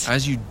 Yes.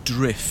 As you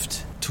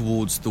drift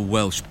towards the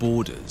Welsh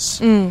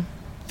borders,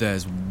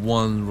 there's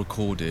one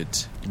recorded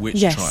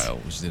witch trial,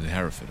 which is in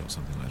Hereford or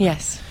something like that.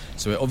 Yes.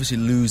 So it obviously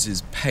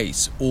loses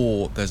pace,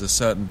 or there's a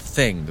certain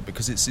thing that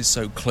because it's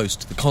so close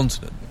to the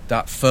continent,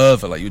 that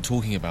fervour, like you're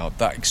talking about,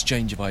 that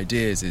exchange of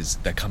ideas is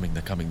they're coming,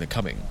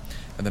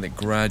 and then it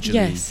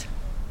gradually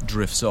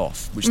drifts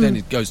off, which then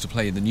it goes to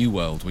play in the New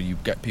World, where you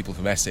get people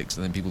from Essex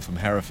and then people from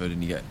Hereford,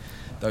 and you get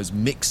those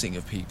mixing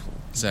of people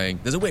saying,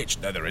 there's a witch.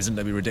 No, there isn't.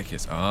 That'd be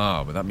ridiculous.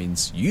 But that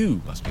means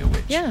you must be a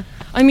witch. Yeah.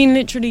 I mean,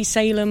 literally,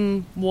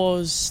 Salem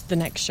was the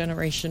next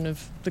generation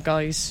of the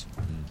guys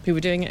who were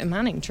doing it in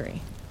Manningtree.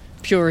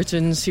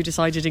 Puritans who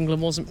decided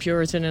England wasn't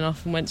Puritan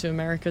enough and went to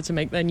America to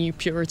make their new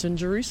Puritan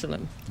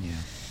Jerusalem. Yeah.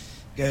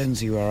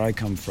 Guernsey, where I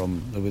come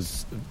from, there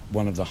was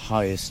one of the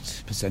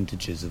highest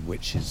percentages of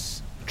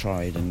witches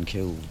tried and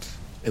killed.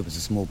 It was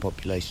a small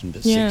population,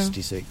 but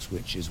 66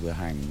 witches were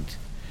hanged.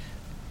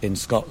 In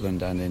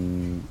Scotland and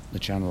in the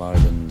Channel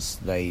Islands,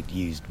 they'd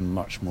used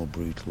much more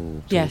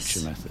brutal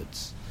torture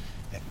methods.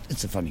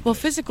 It's a funny Well,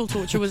 place. physical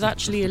torture was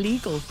actually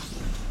illegal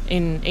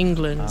in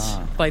England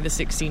by the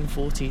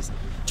 1640s.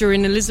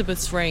 During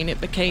Elizabeth's reign, it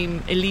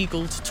became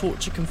illegal to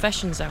torture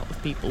confessions out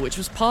of people, which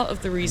was part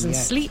of the reason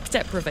sleep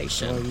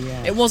deprivation.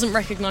 It wasn't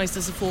recognised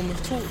as a form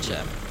of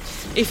torture.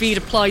 If he'd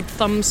applied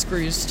thumb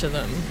screws to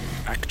them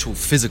actual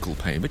physical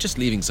pain, but just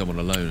leaving someone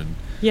alone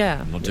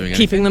and not doing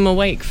keeping anything. them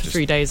awake for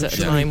 3 days at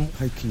a time.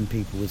 Poking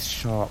people with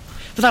sharp...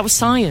 But that was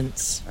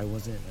science. Oh,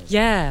 was it?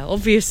 Yeah,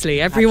 obviously.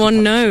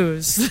 Everyone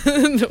knows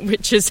that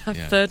witches have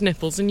third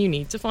nipples and you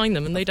need to find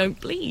them and they don't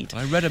bleed.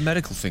 I read a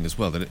medical thing as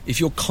well, that if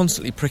you're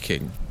constantly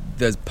pricking,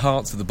 there's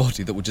parts of the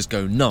body that will just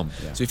go numb.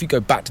 Yeah. So if you go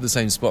back to the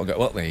same spot and go,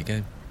 well, there you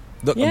go.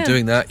 Look, I'm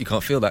doing that, you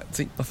can't feel that.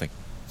 See, nothing.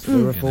 So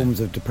there are forms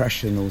of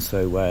depression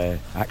also where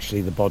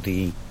actually the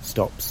body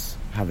stops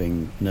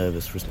having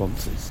nervous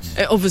responses.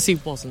 It obviously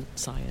wasn't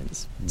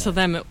science. No. To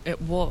them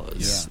it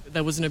was. Yeah.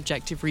 There was an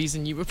objective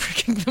reason you were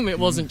pricking them. It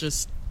wasn't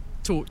just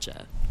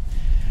torture.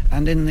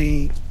 And in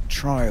the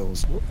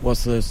trials,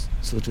 was there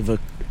sort of a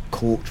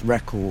court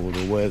record,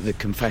 or were the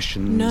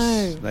confessions...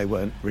 No. They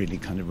weren't really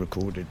kind of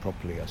recorded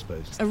properly, I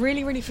suppose. A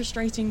really, really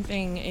frustrating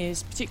thing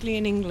is, particularly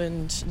in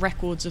England,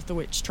 records of the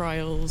witch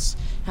trials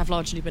have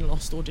largely been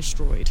lost or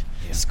destroyed.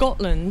 Yeah.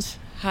 Scotland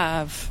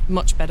have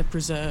much better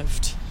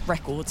preserved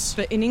records,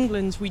 but in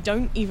England we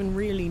don't even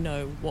really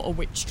know what a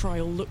witch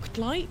trial looked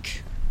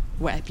like,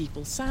 where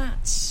people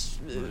sat,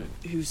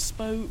 who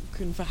spoke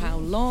and for how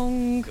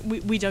long.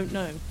 We don't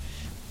know.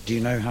 Do you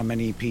know how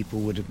many people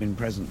would have been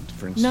present?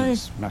 For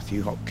instance, no.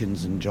 Matthew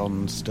Hopkins and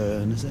John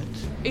Stern, is it?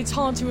 It's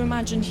hard to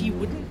imagine he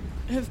wouldn't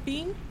have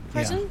been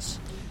present.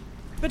 Yeah.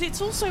 But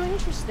it's also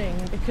interesting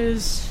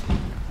because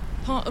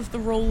part of the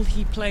role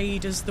he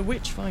played as the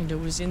witchfinder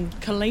was in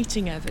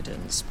collating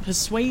evidence,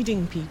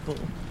 persuading people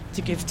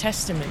to give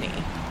testimony.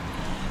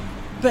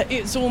 But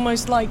it's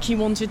almost like he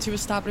wanted to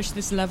establish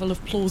this level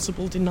of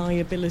plausible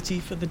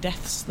deniability for the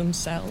deaths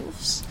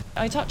themselves.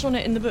 I touch on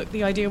it in the book.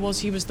 The idea was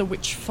he was the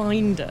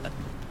witchfinder.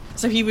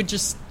 So he would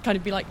just kind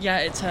of be like, yeah,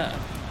 it's her.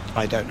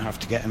 I don't have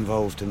to get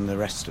involved in the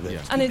rest of it.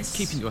 Yeah. And it's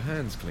keeping your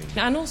hands clean.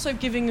 And also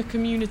giving a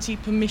community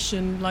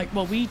permission, like,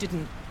 well, we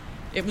didn't.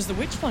 It was the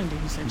witchfinder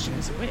who said she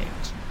was a witch.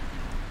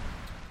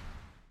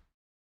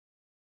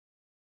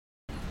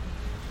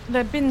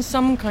 There'd been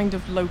some kind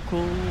of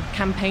local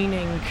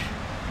campaigning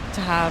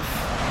to have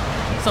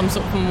some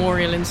sort of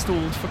memorial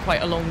installed for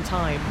quite a long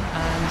time,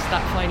 and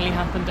that finally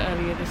happened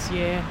earlier this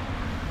year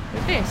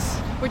with this,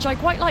 which I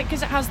quite like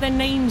because it has their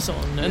names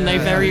on, and they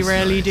very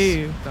rarely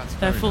do.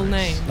 Their full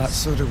names. That's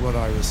sort of what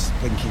I was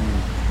thinking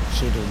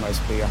should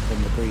almost be up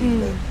on the green,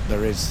 but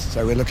there is.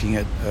 So we're looking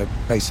at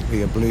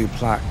basically a blue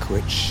plaque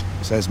which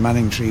says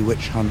Manningtree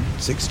Witch Hunt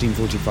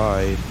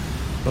 1645.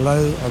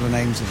 Below are the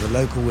names of the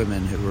local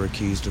women who were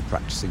accused of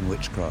practising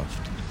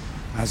witchcraft.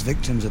 As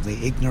victims of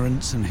the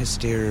ignorance and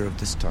hysteria of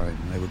this time,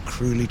 they were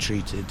cruelly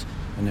treated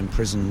and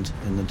imprisoned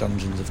in the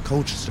dungeons of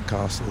Colchester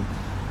Castle.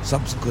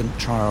 Subsequent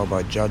trial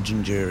by judge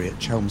and jury at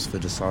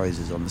Chelmsford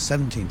Assizes on the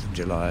 17th of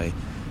July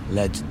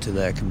led to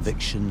their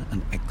conviction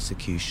and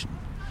execution.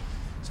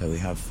 So we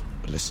have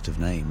a list of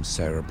names: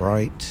 Sarah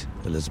Bright,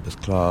 Elizabeth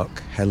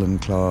Clark, Helen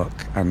Clark,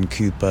 Anne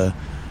Cooper,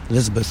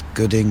 Elizabeth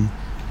Gooding,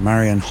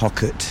 Marion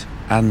Hockett,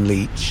 Anne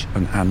Leach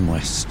and Anne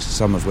West,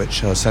 some of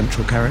which are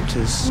central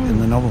characters in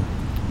the novel.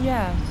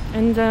 Yeah,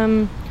 and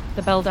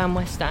the Belle Anne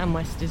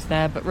West is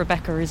there, but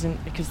Rebecca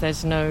isn't because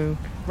there's no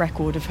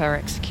record of her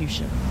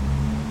execution.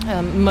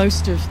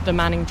 Most of the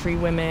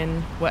Manningtree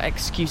women were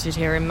executed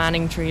here in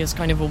Manningtree as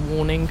kind of a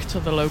warning to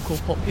the local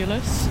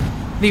populace.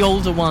 The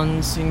older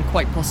ones, and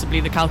quite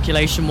possibly the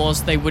calculation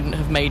was they wouldn't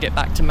have made it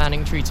back to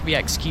Manningtree to be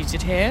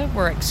executed here,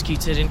 were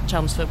executed in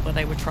Chelmsford where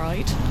they were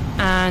tried.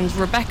 And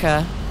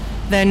Rebecca,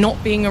 there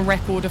not being a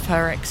record of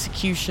her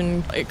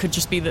execution, it could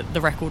just be that the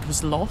record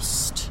was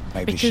lost.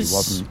 Maybe she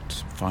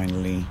wasn't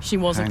finally She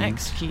wasn't hanged.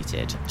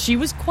 executed. She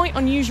was quite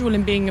unusual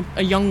in being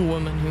a young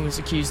woman who was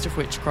accused of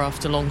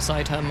witchcraft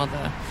alongside her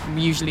mother.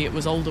 Usually it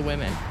was older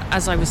women.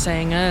 As I was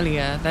saying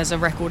earlier, there's a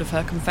record of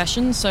her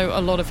confession, so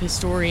a lot of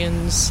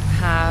historians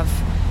have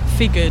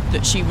figured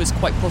that she was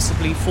quite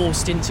possibly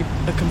forced into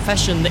a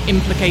confession that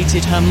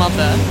implicated her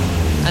mother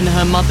and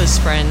her mother's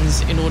friends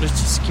in order to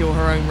secure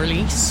her own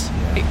release.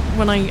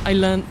 When I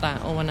learnt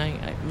that, or when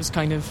it was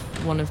kind of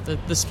one of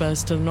the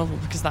spurs to the novel,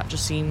 because that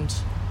just seemed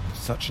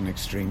such an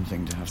extreme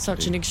thing to have to do.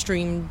 Such an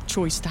extreme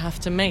choice to have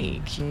to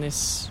make. And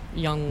this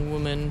young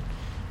woman,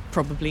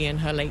 probably in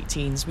her late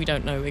teens, we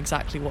don't know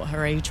exactly what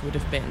her age would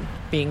have been,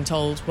 being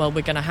told, well,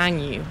 we're going to hang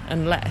you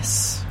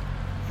unless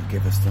you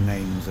give us the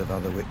names of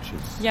other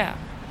witches. Yeah.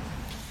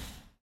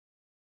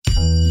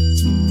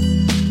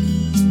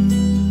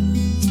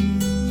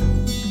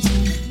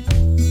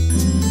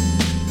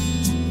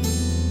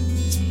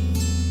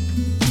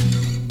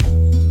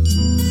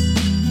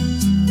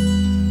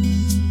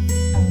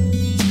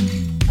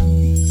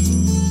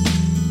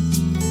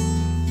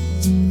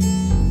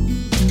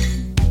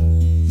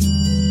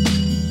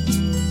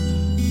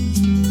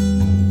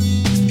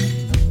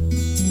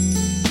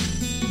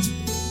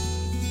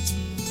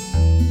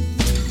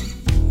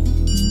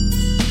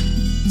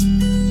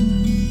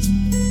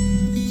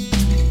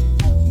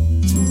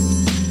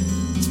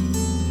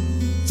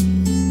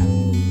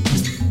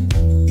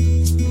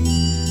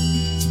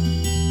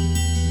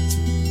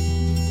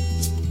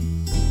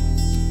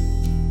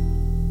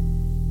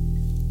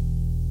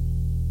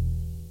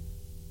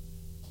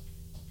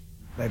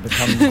 They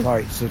become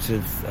quite sort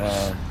of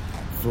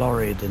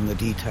florid in the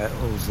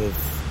details of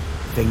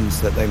things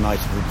that they might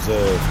have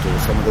observed, or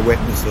some of the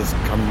witnesses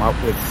come up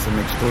with some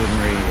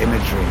extraordinary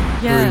imagery.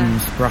 Yeah.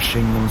 Grooms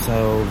brushing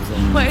themselves.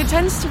 And Well, it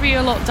tends to be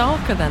a lot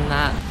darker than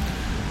that.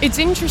 It's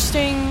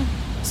interesting,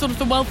 sort of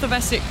the wealth of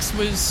Essex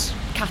was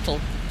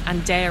cattle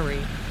and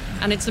dairy,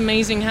 and it's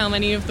amazing how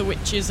many of the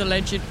witches'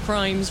 alleged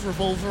crimes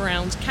revolve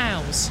around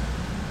cows.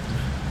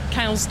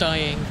 Cows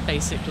dying,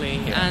 basically.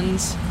 Yeah. And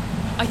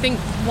I think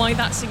why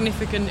that's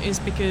significant is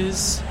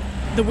because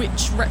the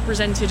witch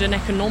represented an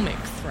economic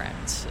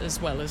threat as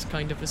well as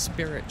kind of a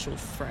spiritual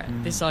threat.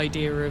 This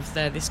idea of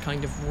they're this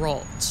kind of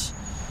rot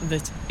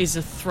that is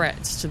a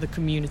threat to the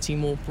community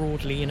more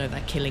broadly. You know,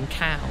 they're killing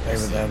cows. they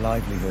were their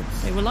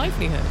livelihoods. They were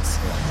livelihoods.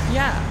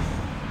 Yeah.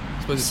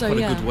 I suppose it's So, quite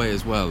yeah. a good way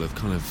as well of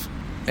kind of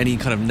any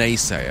kind of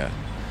naysayer.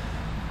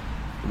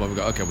 Well, we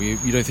go, okay, well,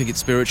 you don't think it's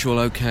spiritual,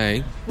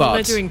 okay, Well, but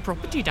they're doing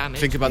property damage.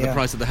 think about the Yeah.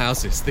 price of the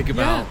houses. Think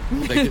about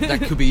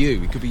that could be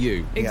you. It could be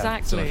you. So I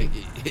Exactly. think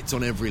it hits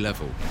on every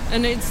level.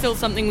 And it's still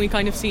something we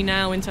kind of see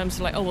now in terms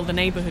of like, oh, well, the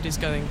neighbourhood is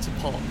going to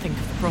pot. Think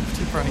of the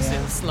property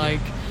prices. Like,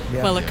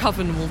 Yeah. well, a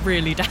coven will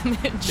really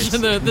damage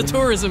the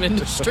tourism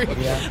industry.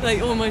 Yeah.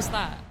 Like, almost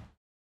that.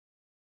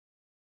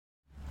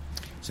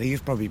 So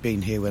you've probably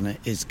been here when it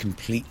is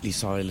completely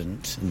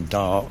silent and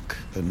dark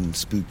and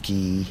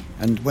spooky.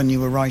 And when you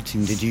were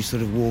writing, did you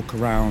sort of walk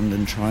around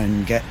and try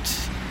and get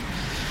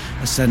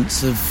a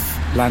sense of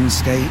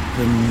landscape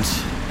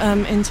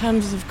and... In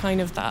terms of kind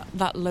of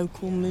that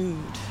local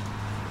mood,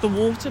 the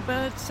water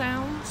bird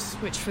sounds,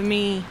 which for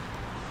me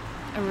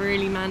are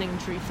really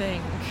Manningtree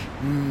thing.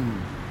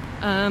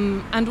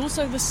 And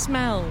also the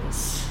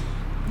smells.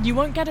 You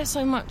won't get it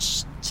so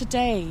much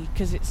today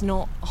because it's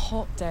not a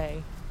hot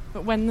day.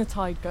 But when the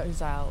tide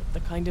goes out, the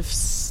kind of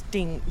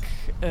stink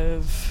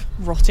of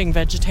rotting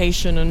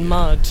vegetation and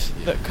mud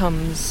that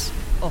comes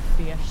off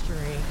the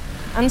estuary.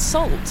 And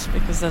salt,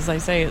 because as I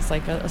say, it's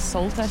like a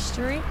salt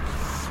estuary.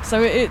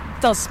 So it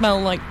does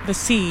smell like the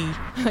sea,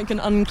 like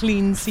an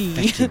unclean sea.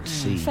 Fetid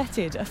sea.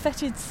 A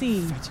fetid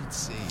sea. Fetid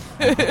sea.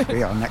 That'll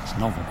be our next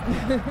novel.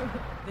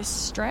 This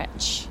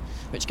stretch,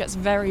 which gets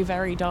very,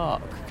 very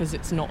dark because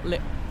it's not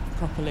lit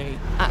properly.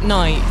 At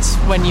night,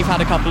 when you've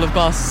had a couple of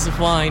glasses of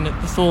wine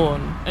at the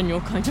Thorn and you're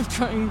kind of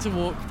trying to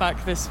walk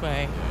back this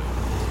way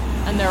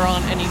and there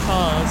aren't any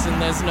cars and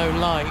there's no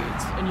light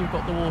and you've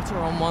got the water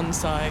on one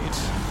side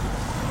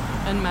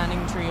and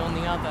Manningtree on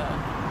the other.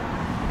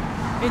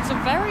 It's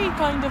a very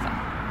kind of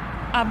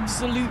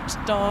absolute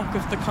dark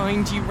of the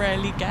kind you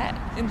rarely get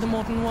in the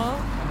modern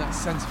world. And that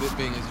sense of it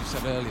being, as you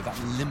said earlier, that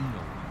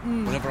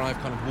liminal. Whenever I've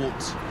kind of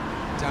walked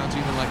down to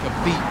even like a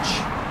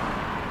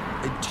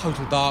beach in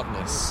total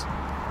darkness,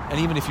 and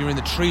even if you're in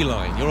the tree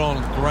line, you're on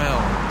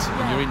ground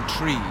and you're in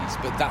trees,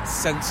 but that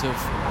sense of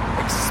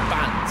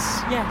expanse,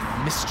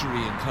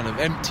 mystery and kind of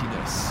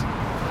emptiness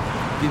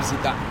gives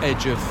it that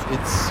edge of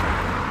it's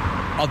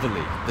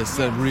otherly. There's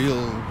a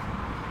real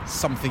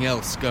something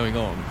else going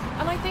on.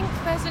 And I think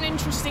there's an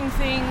interesting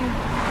thing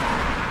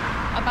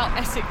about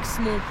Essex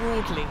more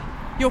broadly.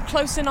 You're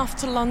close enough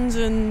to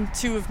London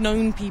to have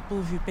known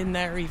people who've been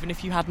there even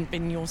if you hadn't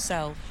been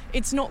yourself.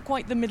 It's not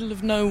quite the middle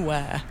of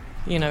nowhere.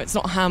 You know, it's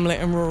not Hamlet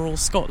in rural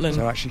Scotland.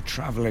 So actually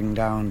travelling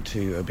down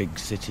to a big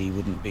city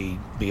wouldn't be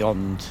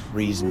beyond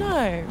reason.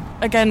 No.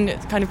 Again,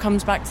 it kind of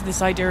comes back to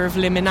this idea of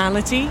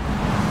liminality.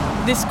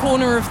 This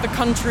corner of the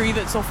country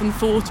that's often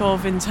thought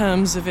of in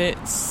terms of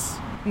its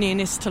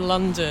nearness to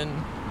London.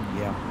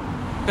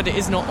 Yeah. But it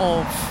is not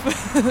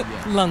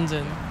of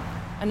London.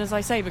 And as I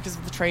say, because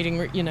of the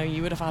trading, you know,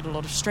 you would have had a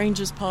lot of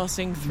strangers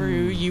passing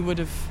through, you would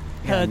have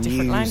heard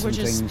different news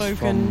languages and things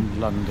spoken. from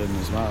London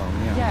as well,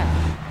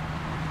 Yeah.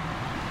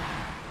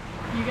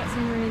 You get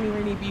some really,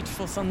 really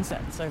beautiful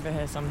sunsets over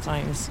here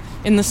sometimes.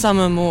 In the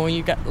summer more,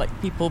 you get like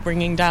people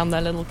bringing down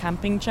their little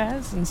camping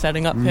chairs and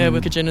setting up here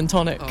with a gin and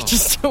tonic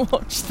just to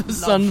watch the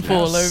sun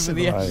fall over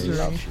the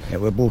estuary. Yeah,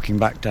 we're walking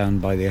back down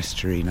by the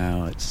estuary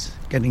now. It's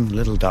getting a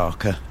little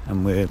darker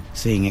and we're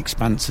seeing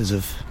expanses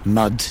of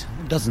mud.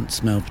 It doesn't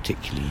smell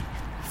particularly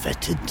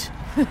fetid,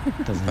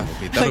 doesn't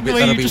it? Like the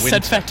way you just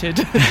said fetid.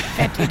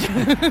 Fetid.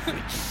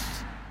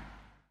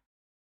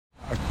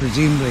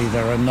 Presumably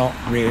there are not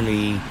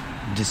really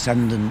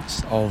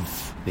descendants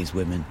of these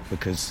women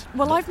because...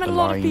 Well, I've met a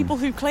lot of people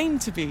who claim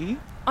to be.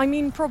 I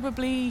mean,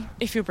 probably,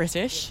 if you're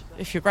British,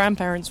 if your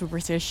grandparents were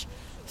British,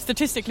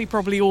 statistically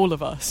probably all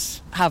of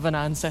us have an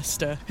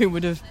ancestor who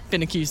would have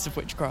been accused of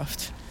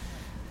witchcraft.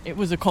 It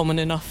was a common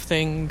enough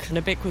thing and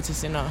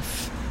ubiquitous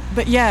enough.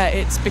 But yeah,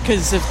 it's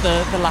because of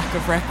the lack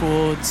of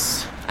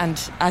records. And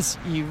as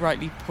you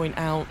rightly point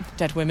out,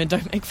 dead women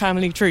don't make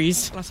family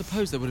trees. Well, I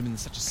suppose there would have been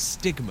such a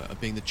stigma of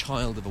being the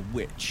child of a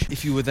witch.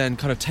 If you were then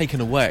kind of taken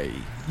away,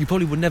 you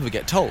probably would never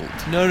get told.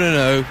 No,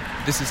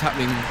 this is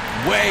happening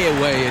way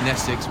away in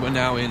Essex. We're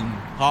now in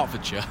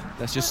Hertfordshire.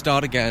 Let's just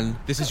start again.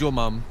 This is your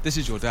mum, this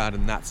is your dad,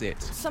 and that's it.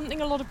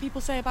 Something a lot of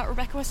people say about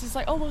Rebecca West is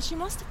like, oh, well, she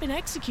must have been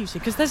executed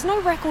because there's no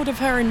record of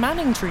her in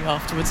Manningtree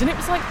afterwards. And it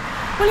was like,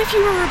 well, if you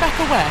were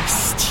Rebecca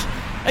West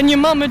and your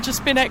mum had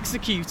just been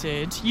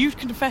executed, you'd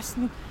confess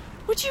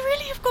would you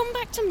really have gone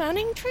back to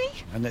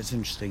Manningtree? And it's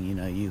interesting,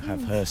 you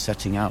have her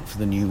setting out for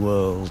the new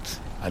world.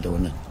 I don't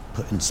want to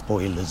put in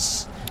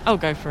spoilers. I'll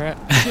go for it.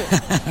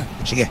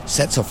 She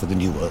sets off for the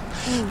new world.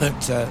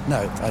 But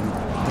no, and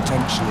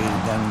potentially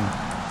then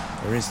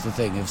there is the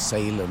thing of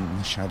Salem,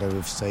 the shadow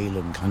of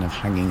Salem kind of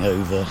hanging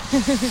over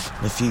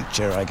the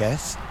future, I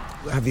guess.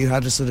 Have you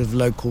had a sort of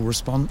local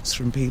response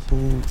from people?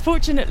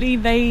 Fortunately,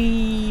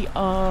 they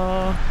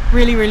are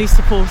really, really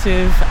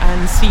supportive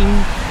and seem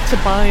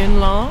to, by and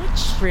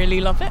large,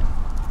 really love it.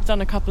 I've done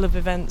a couple of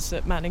events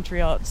at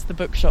Manningtree Arts, the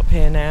bookshop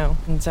here now,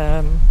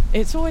 and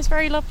it's always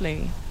very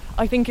lovely.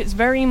 I think it's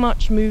very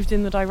much moved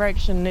in the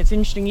direction. It's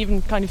interesting,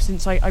 even kind of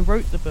since I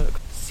wrote the book,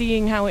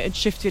 seeing how it had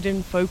shifted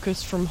in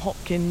focus from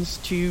Hopkins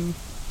to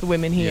the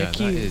women he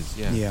accused.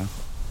 That is, yeah.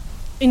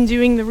 In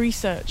doing the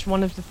research,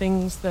 one of the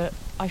things that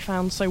I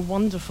found so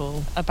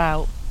wonderful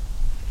about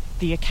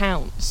the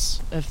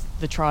accounts of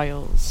the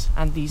trials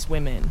and these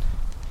women,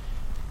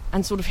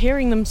 and sort of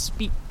hearing them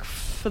speak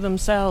for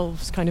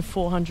themselves kind of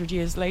 400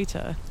 years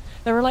later,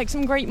 there are like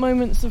some great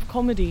moments of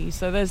comedy.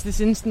 So there's this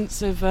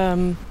instance of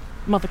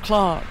Mother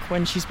Clark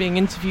when she's being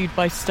interviewed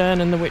by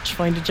Stern and the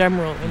Witchfinder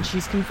General, and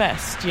she's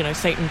confessed,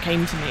 Satan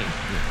came to me.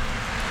 Yeah.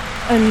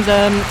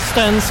 And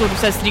Stern sort of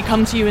says, did he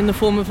come to you in the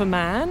form of a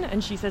man?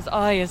 And she says,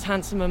 I, as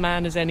handsome a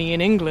man as any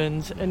in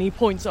England. And he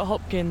points at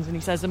Hopkins and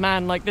he says, a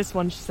man like this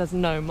one? She says,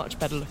 no, much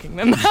better looking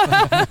than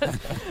that.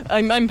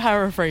 I'm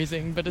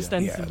paraphrasing, but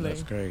ostensibly. Yeah,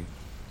 that's great.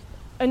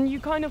 And you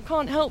kind of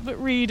can't help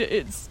but read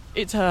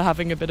it's her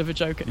having a bit of a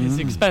joke at his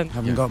expense.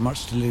 Haven't got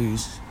much to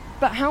lose.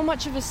 But how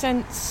much of a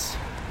sense,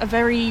 a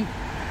very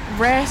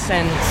rare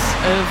sense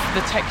of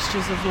the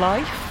textures of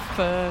life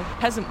for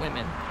peasant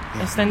women,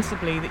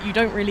 ostensibly, that you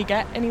don't really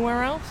get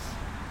anywhere else.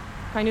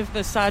 Kind of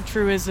the sad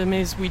truism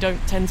is we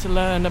don't tend to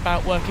learn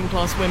about working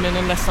class women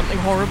unless something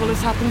horrible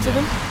has happened to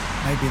them.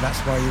 Maybe that's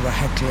why you were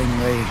heckling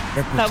the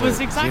Ripper. That was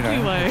exactly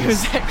why I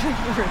was heckling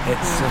the Ripper.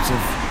 It's sort of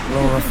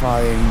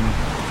glorifying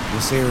the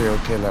serial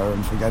killer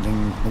and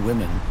forgetting the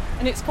women.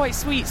 And it's quite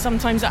sweet.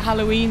 Sometimes at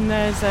Halloween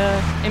there's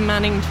in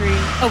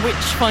Manningtree a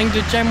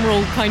Witchfinder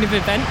General kind of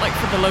event, like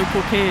for the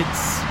local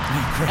kids.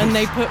 And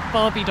they put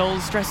Barbie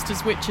dolls dressed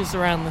as witches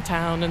around the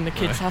town and the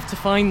kids have to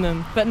find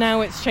them. But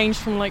now it's changed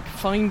from like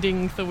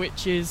finding the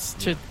witches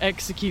to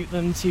execute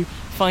them to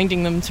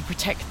finding them to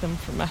protect them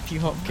from Matthew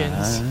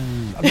Hopkins.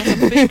 And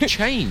that's a big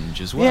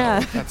change as well. Yeah.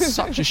 That's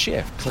such a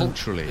shift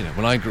culturally.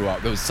 When I grew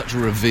up, there was such a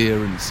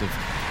reverence of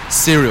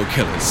serial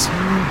killers,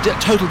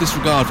 total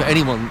disregard for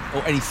anyone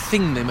or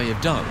anything they may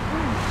have done.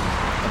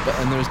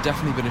 And there has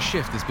definitely been a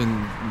shift. There's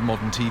been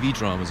modern TV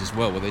dramas as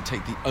well, where they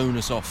take the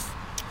onus off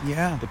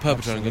the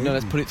perpetrator and go, no,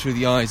 let's put it through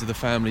the eyes of the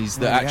families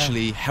that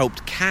actually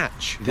helped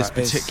catch this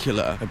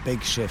particular... a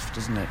big shift,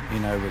 isn't it?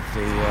 With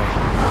the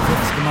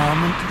Fifth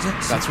Commandment, is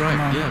it? That's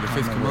right, the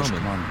Fifth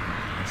Commandment.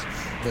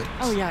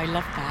 Oh yeah, I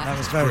love that. That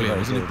was very,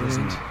 very good,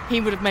 wasn't it?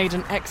 He would have made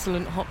an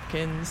excellent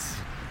Hopkins.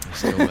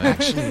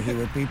 Actually, he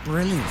would be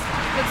brilliant.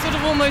 It's sort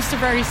of almost a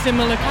very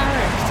similar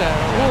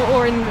character,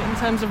 or in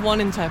terms of one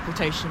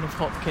interpretation of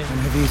Hopkins. And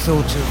have you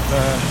thought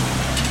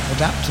of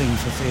adapting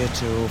for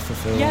theatre or for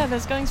film? Yeah,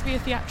 there's going to be a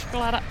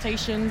theatrical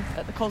adaptation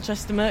at the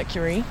Colchester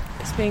Mercury.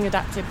 It's being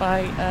adapted by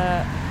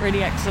a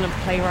really excellent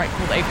playwright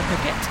called Ava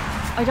Pickett.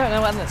 I don't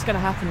know when that's going to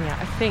happen yet.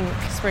 I think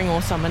spring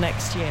or summer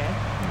next year.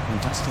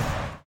 Fantastic.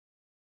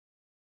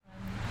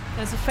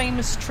 There's a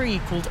famous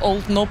tree called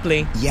Old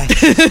Knobley. Yes,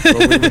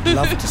 well, we would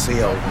love to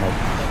see Old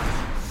Knobley.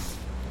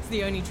 It's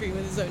the only tree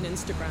with his own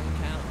Instagram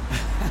account.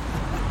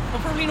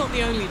 Well, probably not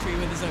the only tree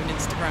with his own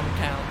Instagram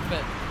account,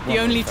 but the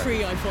only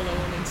tree I follow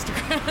on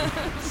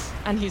Instagram.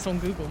 And he's on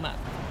Google Maps.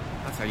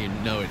 That's how you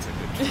know it's a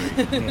good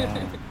tree.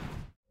 Yeah.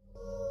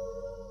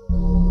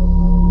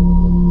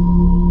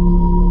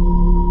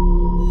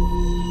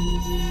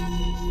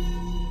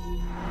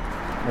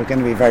 We're going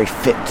to be very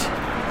fit.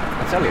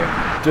 I tell you,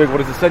 doing what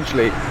is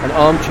essentially an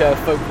armchair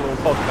folklore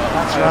podcast.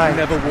 That's right. I've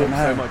never walked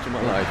so much in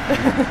my life.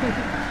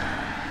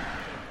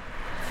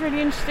 It's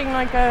really interesting,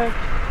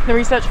 the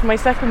research for my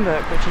second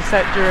book, which is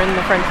set during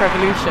the French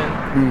Revolution.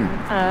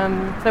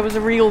 There was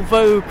a real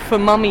vogue for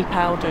mummy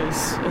powders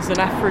as an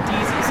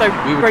aphrodisiac, so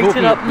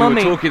grated up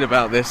mummy. We were talking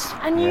about this.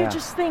 And you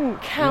just think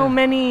how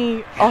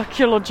many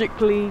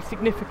archaeologically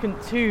significant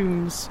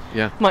tombs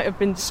might have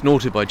been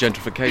snorted by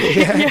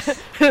gentrification.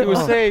 We were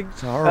saying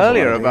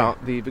earlier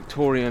about the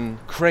Victorian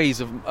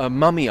craze of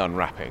mummy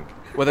unwrapping,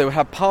 where they would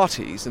have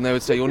parties and they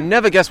would say, you'll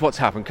never guess what's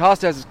happened.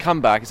 Carstairs has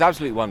come back, it's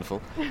absolutely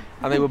wonderful.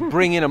 And they would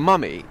bring in a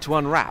mummy to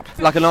unwrap,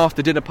 like an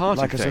after-dinner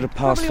party like thing. A sort of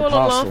pass Probably the all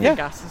on parcel. laughing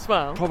gas as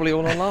well. Probably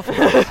all on laughing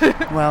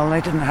gas. Well,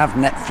 they didn't have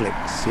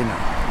Netflix, They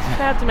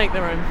had to make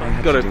their own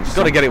fun.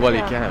 Got to get it while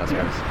you can, I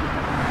suppose.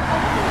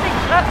 I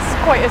think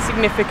that's quite a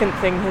significant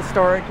thing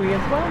historically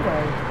as well,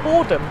 though.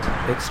 Boredom.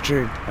 It's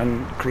true.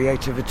 And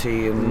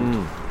creativity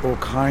and all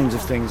kinds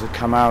of things have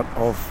come out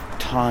of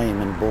time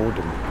and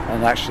boredom.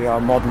 And actually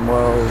our modern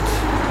world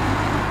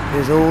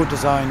is all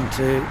designed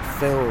to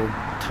fill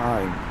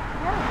time.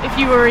 If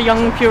you were a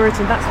young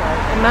Puritan, that's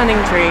right, in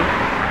Manningtree,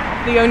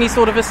 the only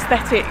sort of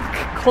aesthetic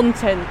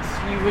content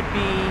you would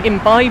be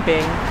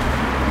imbibing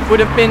would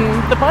have been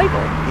the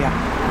Bible. Yeah.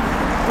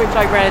 Which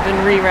I read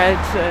and reread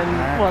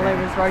while I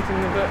was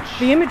writing the book.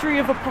 The imagery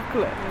of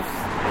apocalypse,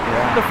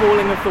 the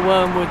falling of the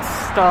wormwood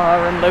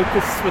star and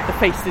locusts with the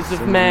faces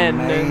of men.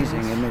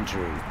 Amazing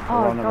imagery.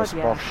 Hieronymus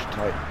Bosch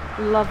type.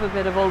 Love a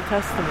bit of Old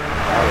Testament.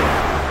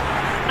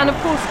 And of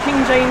course,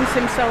 King James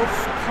himself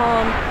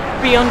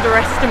can't be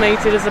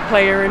underestimated as a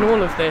player in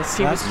all of this.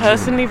 He was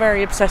personally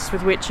very obsessed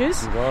with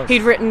witches.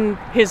 He'd written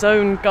his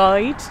own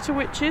guide to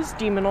witches,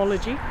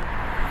 Demonology.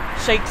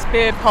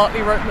 Shakespeare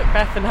partly wrote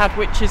Macbeth and had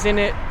witches in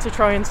it to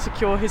try and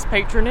secure his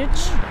patronage.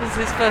 This is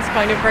his first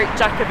kind of great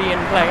Jacobean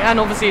play, and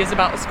obviously is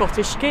about a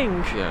Scottish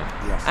king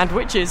and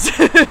witches.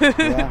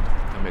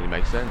 That really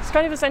makes sense. It's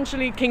kind of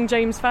essentially King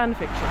James fan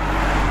fiction.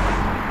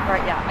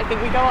 Right, yeah, I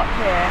think we go up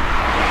here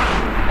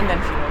and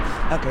then fields.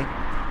 Okay.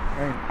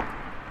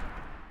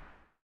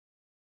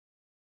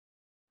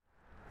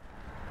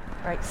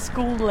 Right,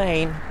 School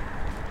Lane,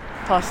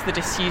 past the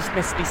disused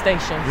Mistley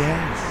Station.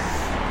 Yes.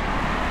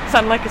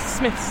 Sound like a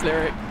Smiths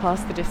lyric,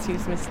 past the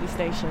disused Mistley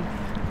Station.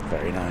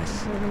 Very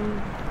nice.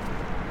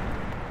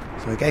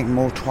 So we're getting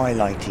more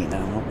twilighty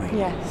now, aren't we?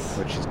 Yes.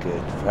 Which is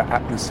good for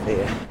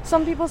atmosphere.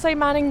 Some people say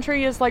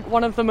Manningtree is like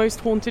one of the most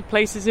haunted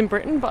places in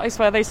Britain, but I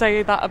swear they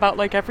say that about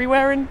like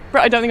everywhere in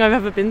Britain. I don't think I've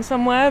ever been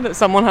somewhere that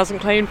someone hasn't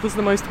claimed was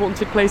the most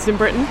haunted place in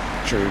Britain.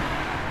 True.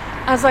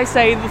 As I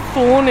say, the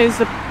Thorn is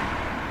a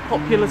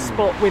popular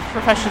spot with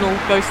professional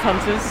ghost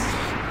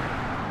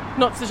hunters.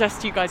 Not to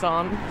suggest you guys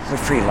aren't. The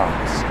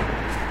freelance.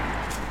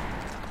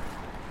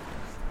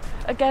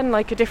 Again,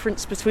 like a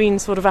difference between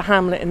sort of a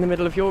hamlet in the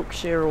middle of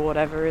Yorkshire or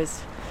whatever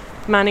is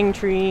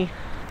Manningtree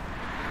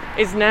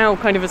is now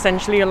kind of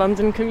essentially a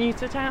London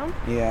commuter town.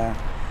 Yeah.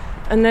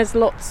 And there's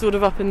lots sort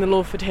of up in the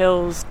Lawford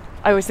Hills.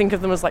 I always think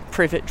of them as like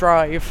Privet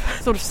Drive,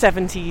 sort of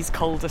 70s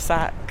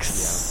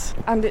cul-de-sacs.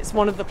 Yeah. And it's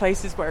one of the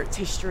places where its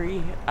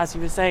history, as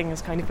you were saying,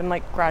 has kind of been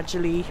like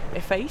gradually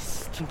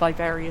effaced by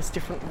various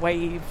different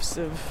waves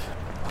of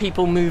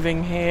people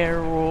moving here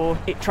or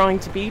it trying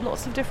to be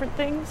lots of different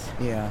things.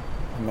 Yeah.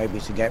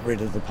 Maybe to get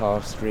rid of the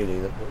past, really,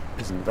 that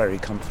isn't very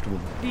comfortable.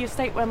 The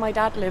estate where my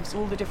dad lives,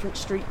 all the different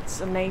streets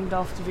are named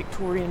after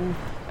Victorian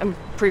and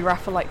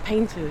pre-Raphaelite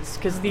painters,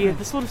 because the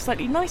sort of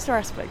slightly nicer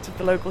aspect of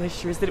the local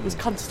history is that it was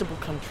Constable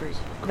country.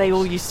 They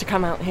all used to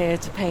come out here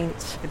to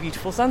paint the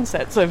beautiful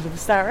sunsets over the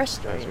Stour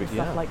Estuary and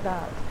stuff like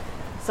that.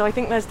 So I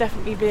think there's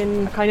definitely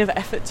been a kind of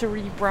effort to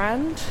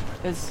rebrand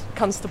as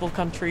Constable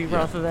country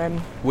rather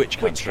than Witch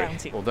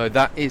County. Although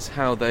that is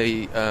how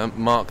they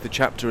mark the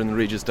chapter in the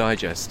Reader's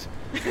Digest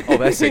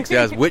of Essex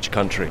as Witch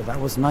Country. But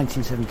that was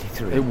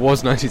 1973. It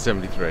was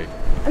 1973.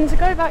 And to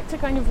go back to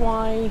kind of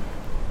why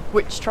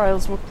witch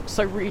trials were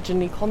so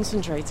regionally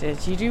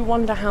concentrated, you do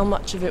wonder how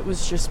much of it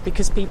was just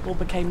because people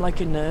became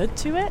like a nerd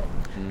to it.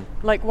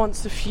 Like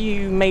once a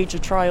few major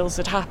trials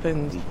had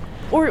happened,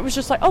 or it was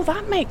just like, oh,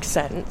 that makes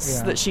sense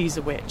that she's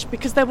a witch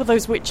because there were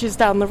those witches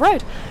down the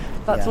road.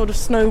 That sort of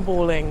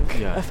snowballing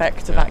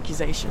effect of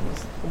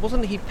accusations.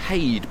 Wasn't he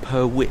paid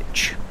per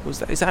witch? Was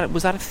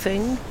that a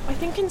thing? I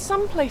think in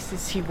some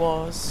places he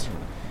was.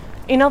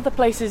 In other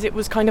places it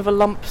was kind of a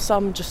lump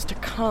sum just to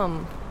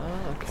come.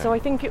 Oh, okay. So I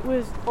think it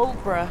was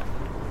Aldborough,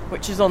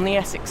 which is on the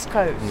Essex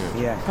coast.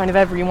 Yeah. Kind of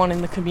everyone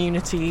in the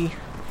community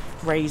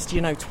raised,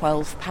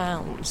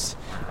 £12.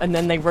 And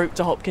then they wrote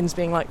to Hopkins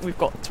being like, we've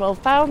got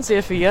 £12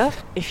 here for you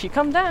if you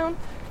come down.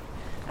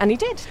 And he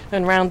did.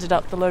 And rounded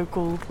up the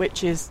local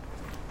witches.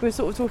 We were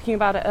sort of talking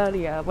about it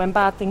earlier. When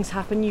bad things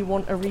happen, you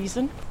want a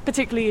reason.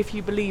 Particularly if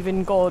you believe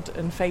in God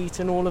and fate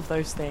and all of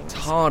those things.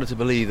 It's harder to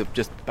believe that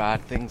just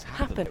bad things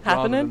happen. Happening.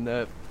 Rather than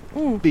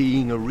there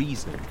being a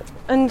reason.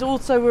 And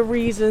also a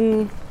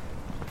reason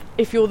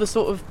if you're the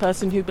sort of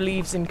person who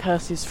believes in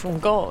curses from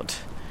God.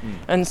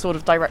 And sort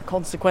of direct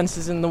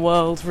consequences in the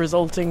world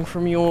resulting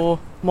from your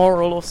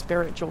moral or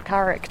spiritual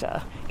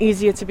character.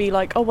 Easier to be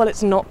like, oh, well,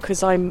 it's not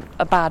because I'm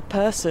a bad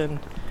person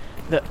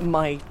that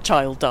my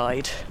child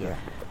died. Yeah.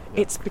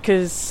 It's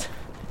because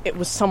it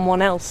was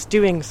someone else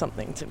doing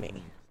something to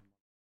me.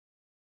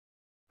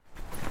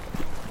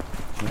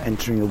 We're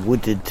entering a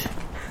wooded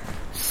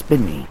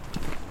spinney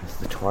as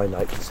the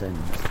twilight descends.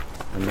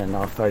 And then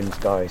our phones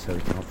die so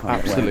we can't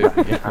find it.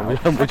 Absolutely.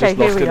 We're just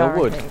lost in the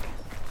wood.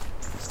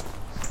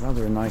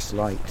 Rather a nice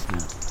light now.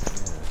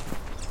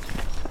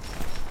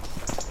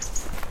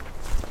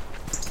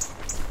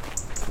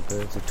 The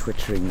birds are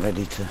twittering,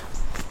 ready to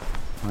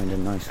find a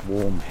nice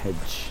warm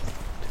hedge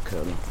to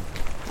curl up.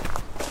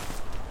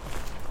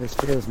 This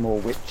feels more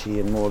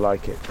witchy and more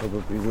like it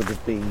probably would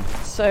have been.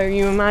 So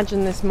you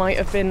imagine this might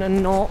have been a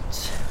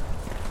not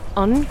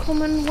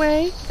uncommon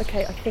way?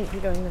 Okay, I think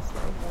we're going this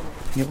way.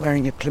 You're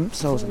wearing your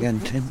plimsolls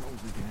again, Tim.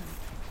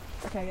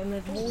 Okay, and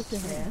there's water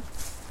here.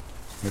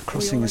 We're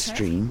crossing a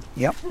stream.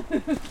 Yep.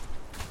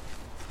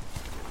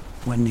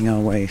 Wending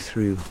our way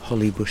through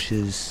holly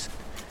bushes.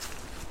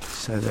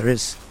 So there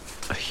is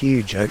a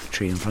huge oak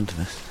tree in front of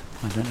us.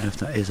 I don't know if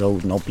that is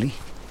Old Knobley.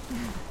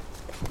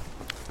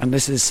 And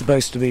this is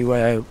supposed to be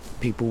where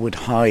people would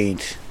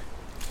hide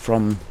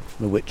from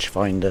the witch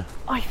finder.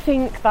 I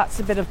think that's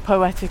a bit of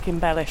poetic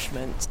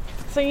embellishment.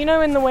 So you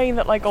know, in the way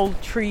that like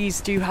old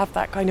trees do have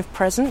that kind of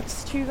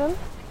presence to them,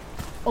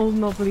 Old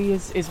Knobley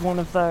is one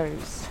of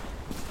those.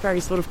 Very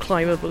sort of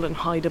climbable and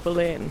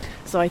hideable in.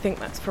 So I think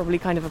that's probably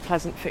kind of a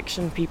pleasant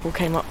fiction people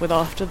came up with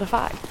after the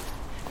fact.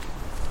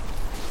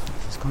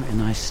 It's quite a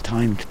nice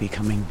time to be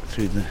coming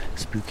through the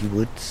spooky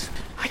woods.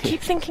 I keep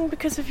thinking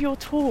because of your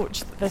torch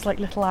that there's like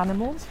little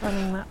animals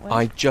running that way.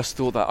 I just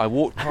thought that. I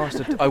walked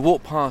past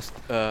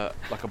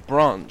like a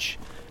branch,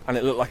 and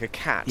it looked like a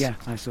cat. Yeah,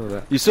 I saw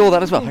that. You saw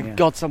that as well? Thank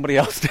God somebody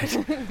else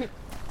did.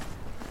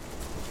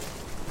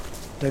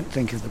 Don't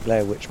think of the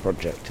Blair Witch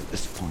Project at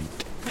this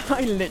point.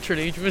 I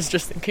literally was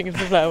just thinking of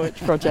the Blair Witch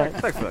Project.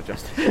 Thanks for that,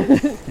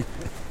 Justin.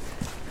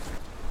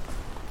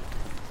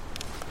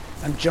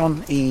 And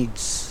John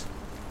Eads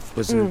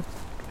was a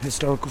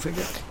historical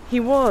figure? He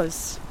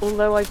was,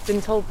 although I've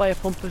been told by a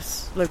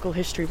pompous local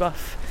history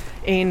buff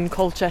in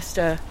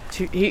Colchester,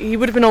 he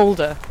would have been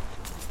older.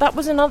 That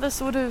was another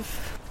sort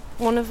of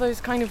one of those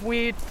kind of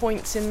weird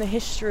points in the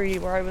history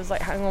where I was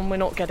like, hang on, we're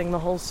not getting the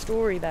whole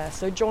story there.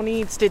 So John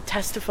Eads did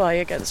testify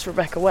against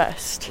Rebecca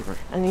West,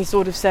 and he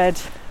sort of said,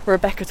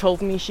 Rebecca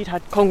told me she'd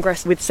had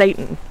congress with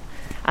Satan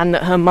and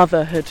that her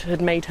mother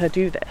had made her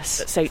do this,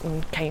 that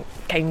Satan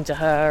came to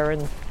her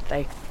and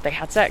they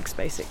had sex,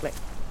 basically.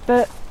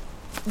 But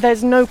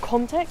there's no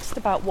context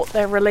about what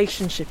their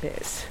relationship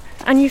is.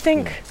 And you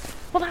think,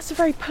 well, that's a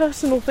very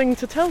personal thing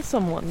to tell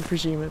someone,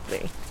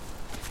 presumably.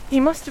 He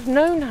must have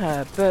known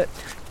her, but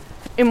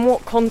in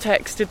what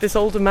context did this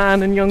older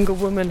man and younger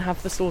woman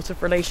have the sort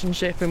of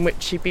relationship in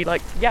which she'd be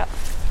like, yeah.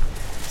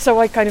 So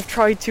I kind of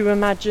tried to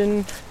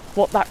imagine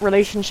what that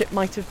relationship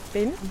might have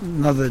been.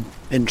 Another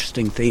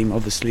interesting theme,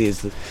 obviously,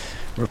 is the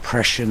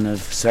repression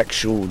of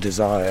sexual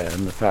desire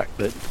and the fact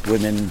that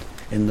women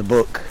in the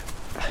book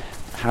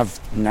have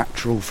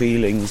natural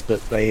feelings, but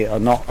they are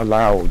not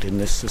allowed in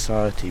this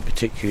society,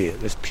 particularly at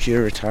this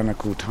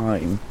puritanical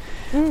time,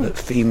 that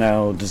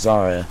female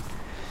desire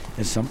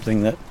is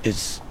something that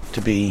is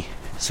to be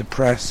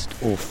suppressed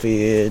or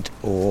feared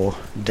or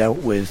dealt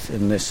with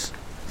in this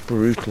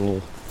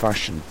brutal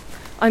fashion.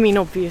 I mean,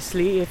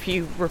 obviously, if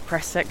you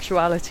repress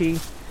sexuality,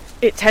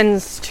 it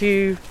tends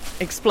to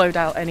explode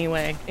out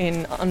anyway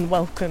in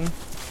unwelcome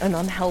and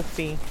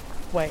unhealthy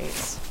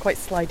ways. Quite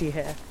slidey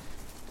here.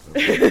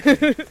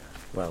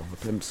 Well, the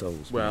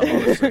plimsolls. Well,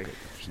 honestly.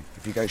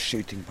 If you go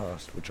shooting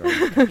past, we'll try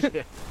and catch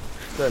it.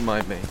 Don't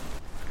mind me.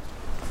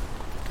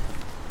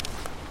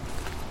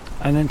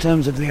 And in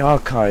terms of the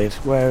archive,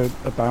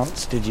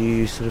 whereabouts did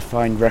you sort of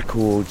find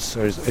records?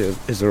 Or is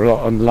there a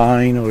lot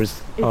online, or is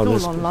it's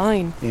all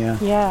online?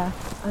 Yeah.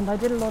 And I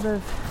did a lot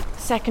of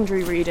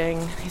secondary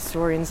reading.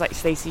 Historians like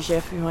Stacey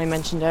Schiff, who I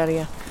mentioned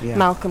earlier. Yeah.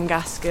 Malcolm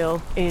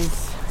Gaskill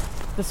is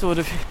the sort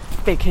of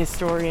big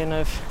historian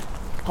of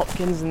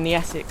Hopkins and the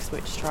Essex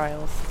witch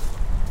trials.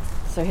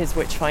 So his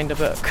Witchfinder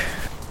book.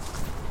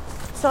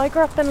 So I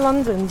grew up in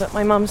London, but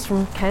my mum's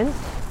from Kent,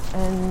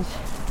 and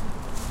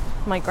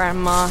my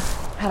grandma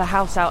had a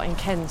house out in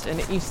Kent, and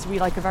it used to be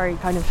like a very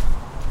kind of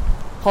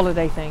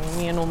holiday thing.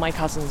 Me and all my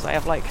cousins, I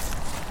have like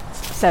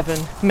 7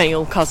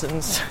 male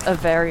cousins of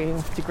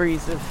varying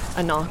degrees of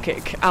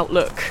anarchic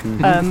outlook.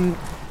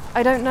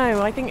 I don't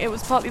know, I think it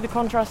was partly the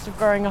contrast of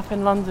growing up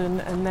in London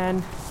and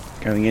then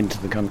going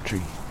into the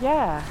country.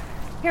 Yeah,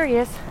 here he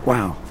is.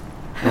 Wow.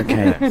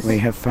 Okay, we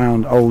have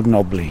found Old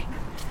Knobley.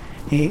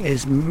 He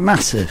is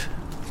massive.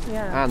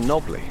 Yeah. And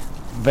knobbly.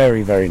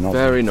 Very, very knobbly.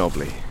 Very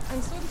knobbly.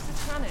 And sort of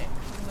satanic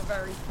from the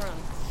very front.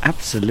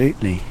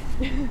 Absolutely.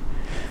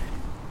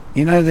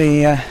 You know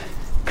the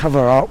cover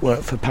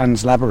artwork for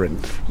Pan's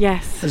Labyrinth?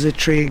 Yes. There's a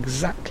tree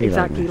exactly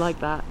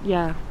like that,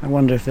 yeah. I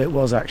wonder if it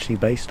was actually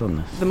based on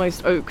this. The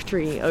most oak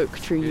tree you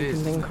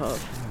can think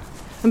of.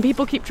 And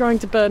people keep trying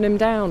to burn him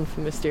down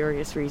for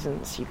mysterious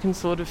reasons. You can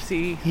sort of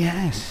see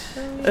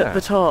at the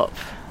top.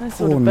 There's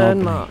sort of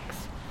burn marks.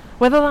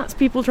 Whether that's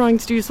people trying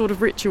to do sort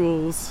of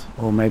rituals.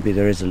 Or maybe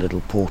there is a little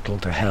portal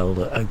to hell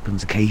that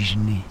opens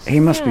occasionally. He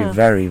must be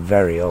very,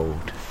 very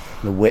old.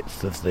 The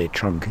width of the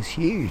trunk is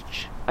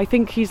huge. I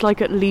think he's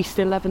like at least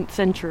 11th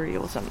century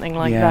or something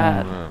like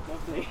that.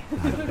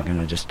 We're going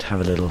to just have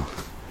a little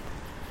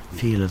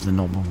feel of the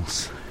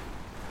knobbles.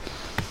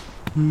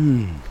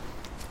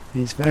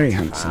 He's very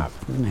handsome,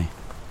 isn't he?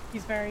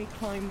 He's very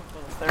climbable.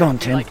 Go on,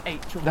 Tim.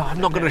 No, I'm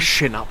not going to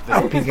shin up there.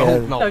 Up you go.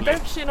 No,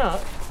 don't shin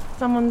up.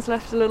 Someone's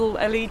left a little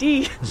LED.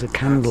 There's a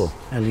candle,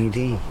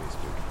 LED.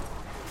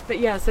 But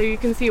yeah, so you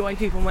can see why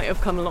people might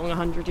have come along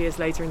 100 years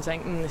later and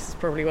saying, this is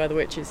probably where the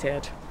witches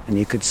hid. And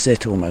you could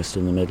sit almost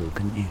in the middle,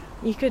 couldn't you?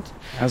 You could.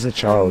 As a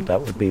child,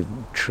 that would be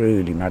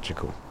truly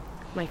magical.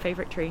 My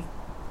favourite tree.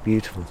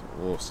 Beautiful.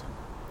 Awesome.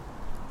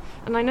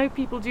 And I know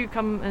people do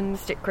come and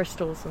stick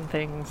crystals and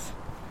things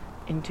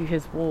into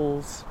his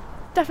walls.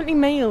 Definitely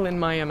male in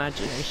my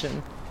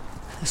imagination.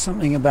 There's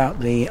something about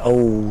the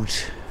old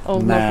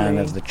man lovely.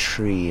 Of the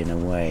tree in a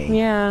way.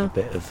 Yeah. A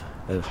bit of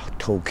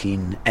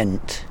Tolkien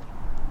Ent.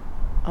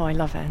 Oh, I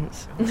love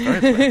Ents.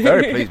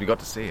 Very pleased we got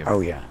to see him. Oh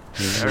yeah,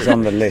 he's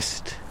on the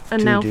list.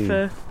 And now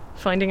for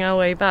finding our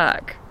way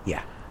back.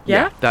 Yeah.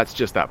 Yeah? That's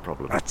just that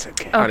problem. That's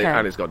okay. Okay.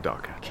 And it's got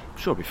darker.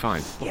 sure it'll be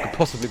fine. What Yeah. could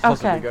possibly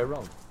Okay. go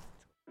wrong?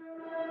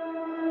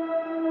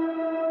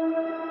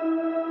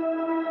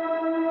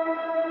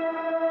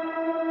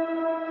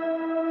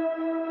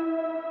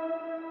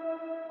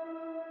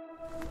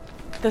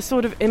 The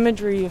sort of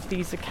imagery of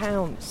these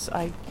accounts,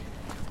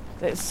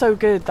 it's so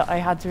good that I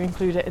had to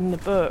include it in the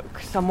book.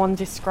 Someone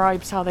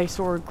describes how they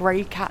saw a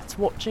grey cat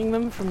watching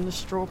them from the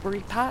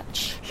strawberry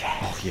patch.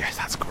 Oh yes,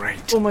 that's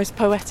great. Almost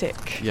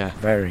poetic. Yeah.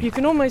 Very. You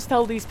can almost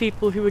tell these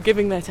people who were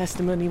giving their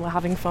testimony were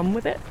having fun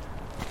with it.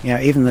 Yeah,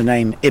 even the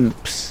name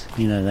imps,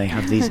 they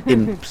have these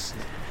imps.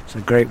 It's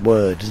a great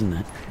word, isn't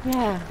it?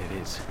 Yeah.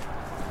 It is.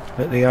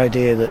 But the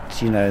idea that,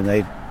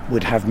 they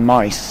would have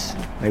mice,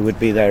 they would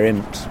be their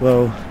imps.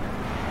 Well,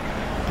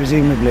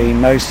 presumably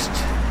most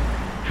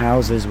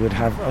houses would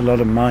have a lot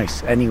of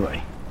mice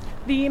anyway.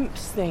 The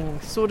imps thing,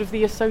 sort of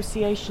the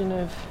association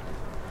of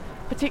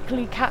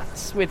particularly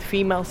cats with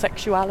female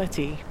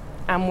sexuality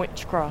and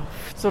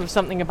witchcraft, sort of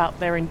something about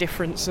their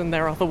indifference and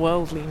their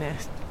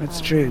otherworldliness. That's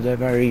true,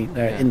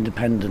 they're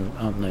independent,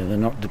 aren't they? They're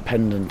not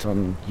dependent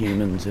on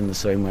humans in the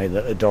same way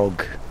that a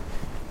dog,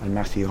 and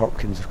Matthew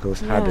Hopkins of course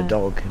had a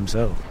dog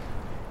himself.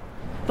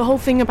 The whole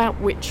thing about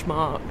witch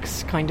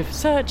marks, kind of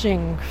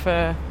searching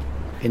for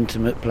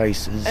Intimate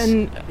places.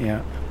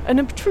 an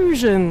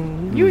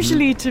obtrusion,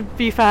 usually to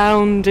be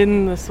found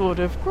in the sort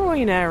of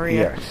groin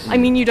area. Yes. I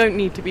mean, you don't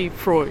need to be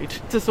Freud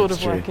to sort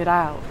That's of work true. it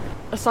out.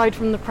 Aside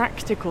from the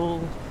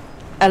practical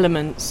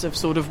elements of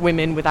sort of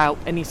women without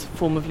any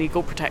form of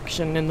legal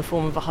protection in the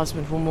form of a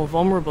husband who were more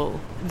vulnerable,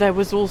 there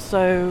was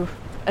also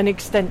an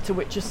extent to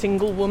which a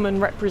single woman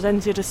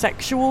represented a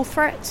sexual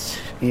threat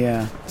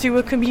Yeah. to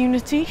a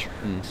community,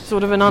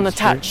 sort of an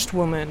That's unattached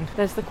woman.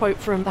 There's the quote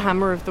from The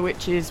Hammer of the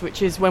Witches,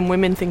 which is, when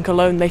women think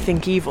alone, they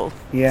think evil.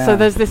 Yeah. So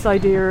there's this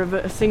idea of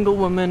a single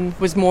woman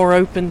was more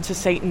open to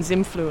Satan's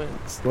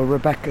influence. Well,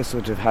 Rebecca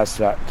sort of has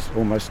that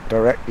almost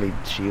directly.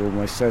 She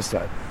almost says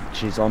that.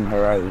 She's on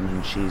her own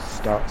and she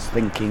starts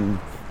thinking,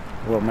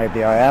 well,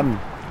 maybe I am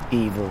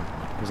evil,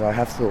 because I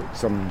have thought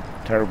some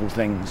terrible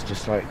things,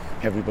 just like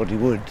everybody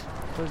would.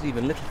 There's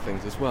even little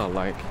things as well,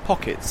 like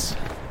pockets.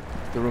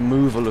 The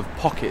removal of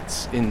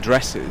pockets in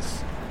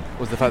dresses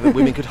was the fact that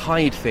women could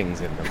hide things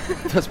in them.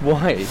 That's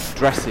why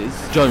dresses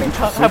don't. You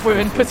can't have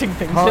women putting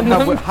things Can't in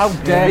have them. How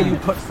dare you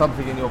put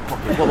something in your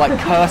pocket? Well, like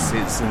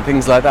curses and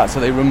things like that, so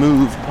they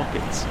removed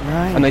pockets.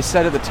 Right. And they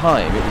said at the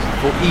time it was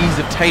for ease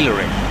of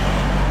tailoring.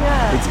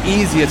 Yeah. It's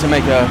easier to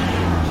make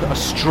a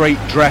straight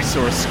dress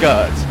or a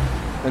skirt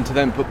than to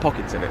then put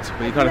pockets in it.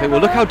 But you kind of think,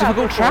 well, look how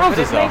difficult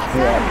trousers are.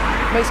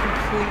 It makes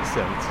complete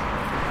sense.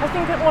 I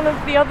think that one of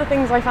the other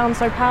things I found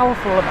so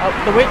powerful about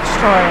the witch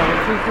trials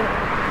is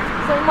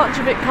that so much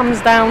of it comes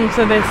down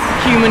to this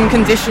human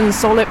condition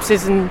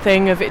solipsism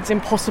thing of it's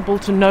impossible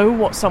to know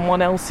what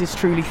someone else is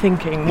truly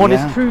thinking, what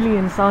is truly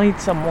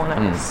inside someone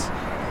else.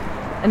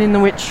 And in the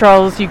witch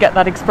trials you get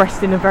that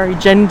expressed in a very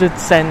gendered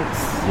sense.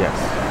 Yes.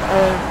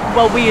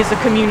 Well, we as a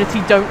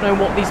community don't know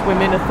what these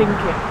women are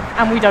thinking,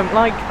 and we don't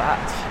like that.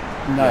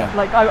 No.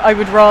 Like, I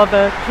would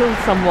rather kill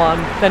someone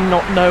than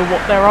not know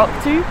what they're up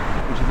to.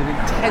 Which is an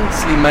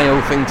intensely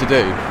male thing to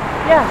do.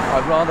 Yeah.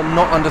 I'd rather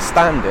not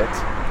understand it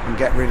And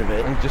get rid of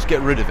it. and just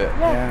get rid of it.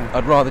 Yeah.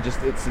 I'd rather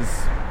just, it's as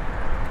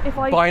If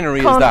I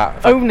binary can't as that.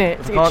 If own it,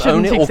 if I it can't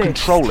own shouldn't it or exist.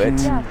 control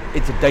it, Yeah.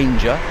 it's a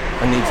danger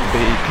and needs to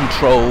be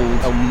controlled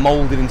and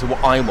moulded into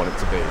what I want it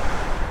to be.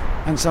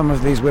 And some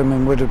of these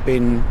women would have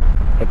been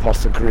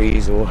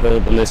apothecaries or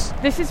herbalists.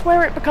 This is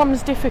where it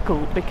becomes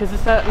difficult, because a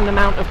certain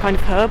amount of kind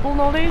of herbal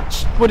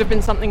knowledge would have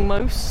been something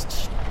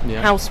most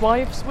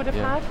housewives would have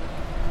had.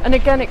 And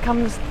again, it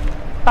comes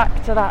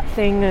back to that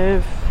thing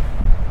of,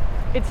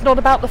 it's not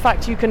about the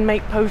fact you can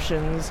make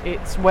potions,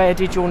 it's where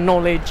did your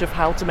knowledge of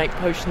how to make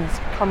potions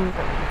come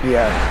from.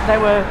 Yeah. There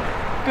were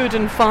good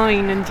and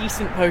fine and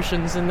decent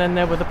potions, and then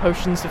there were the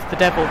potions of the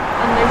devil,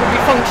 and they would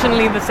be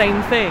functionally the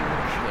same thing.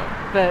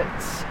 But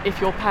if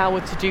your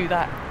power to do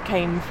that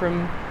came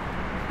from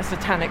a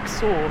satanic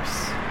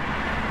source,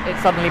 it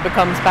suddenly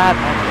becomes bad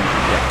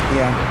magic.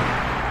 Yeah.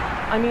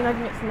 I mean, I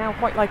think it's now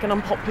quite like an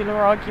unpopular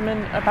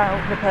argument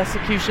about the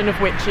persecution of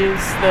witches,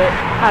 that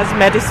as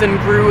medicine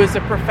grew as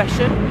a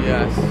profession,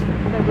 Yes.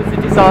 there was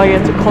a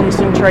desire to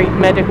concentrate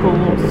medical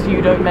or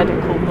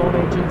pseudo-medical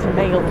knowledge into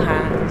male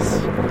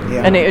hands.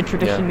 Yeah. And it had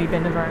traditionally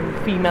been a very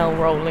female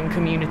role in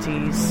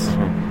communities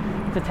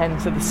to tend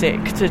to the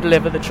sick, to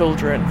deliver the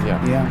children.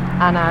 Yeah.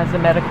 And as the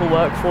medical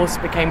workforce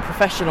became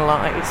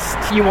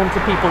professionalised, you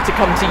wanted people to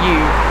come to you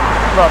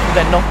rather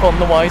than knock on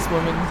the wise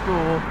woman's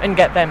door and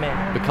get them in.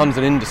 Becomes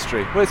an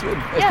industry. Well,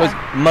 I suppose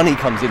money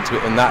comes into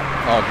it in that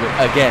argument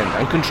again,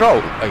 and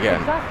control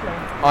again. Exactly.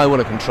 I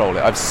want to control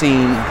it. I've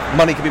seen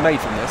money can be made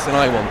from this, and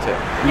I want it.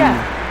 Yeah.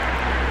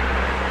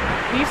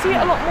 You see it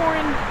a lot more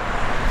in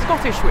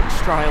Scottish witch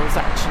trials,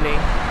 actually.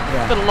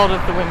 Yeah. That a lot of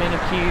the women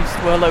accused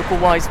were local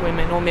wise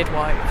women or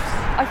midwives.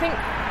 I think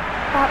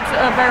perhaps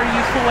a very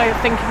useful way of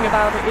thinking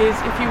about it is,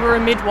 if you were a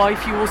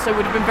midwife, you also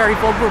would have been very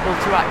vulnerable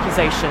to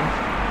accusation,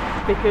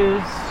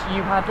 because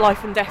you had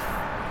life and death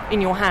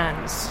in your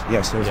hands.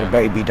 Yes, if a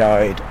baby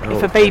died.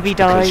 If a baby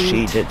because died.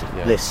 she did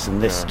this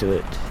and this to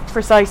it.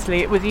 Precisely,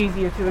 it was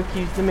easier to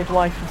accuse the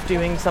midwife of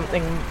doing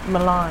something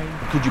malign.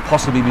 Could you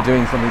possibly be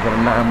doing something that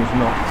a man was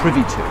not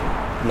privy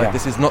to? Like,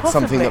 this is not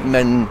something that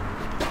men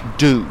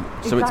do,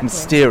 so it's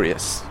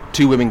mysterious.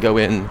 2 women go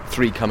in,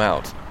 3 come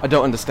out. I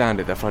don't understand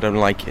it, therefore I don't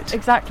like it.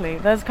 Exactly.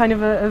 There's kind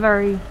of a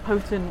very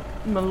potent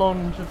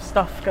melange of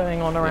stuff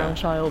going on around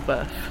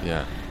childbirth.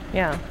 Yeah.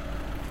 Yeah.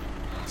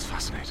 That's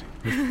fascinating.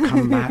 We've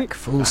come back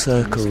full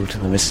circle to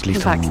the Mistley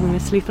Thorn. Back to the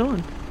Mistley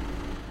Thorn.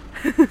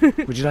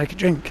 Would you like a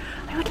drink?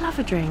 I would love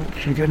a drink.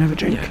 Should we go and have a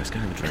drink? Yeah, let's go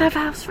and have a drink. Could I have a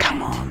house friend?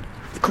 Come on.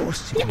 Of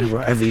course, you can have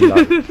whatever you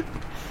like.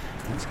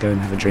 Let's go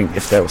and have a drink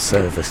if they'll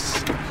serve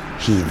us.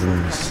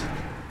 Heathens.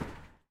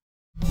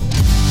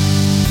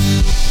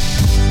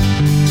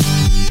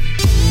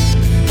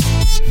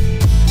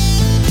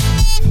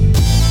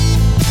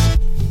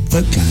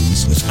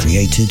 Folklands was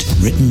created,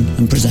 written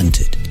and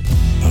presented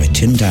by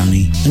Tim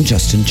Downey and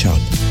Justin Chubb,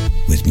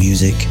 with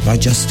music by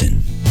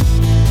Justin.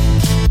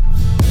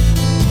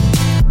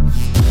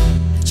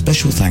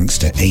 Special thanks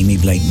to Amy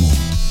Blakemore,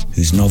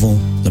 whose novel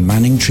The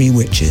Manningtree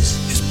Witches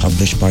is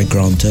published by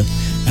Granta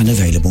and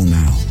available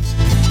now.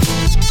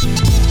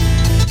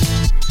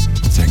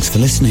 Thanks for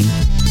listening.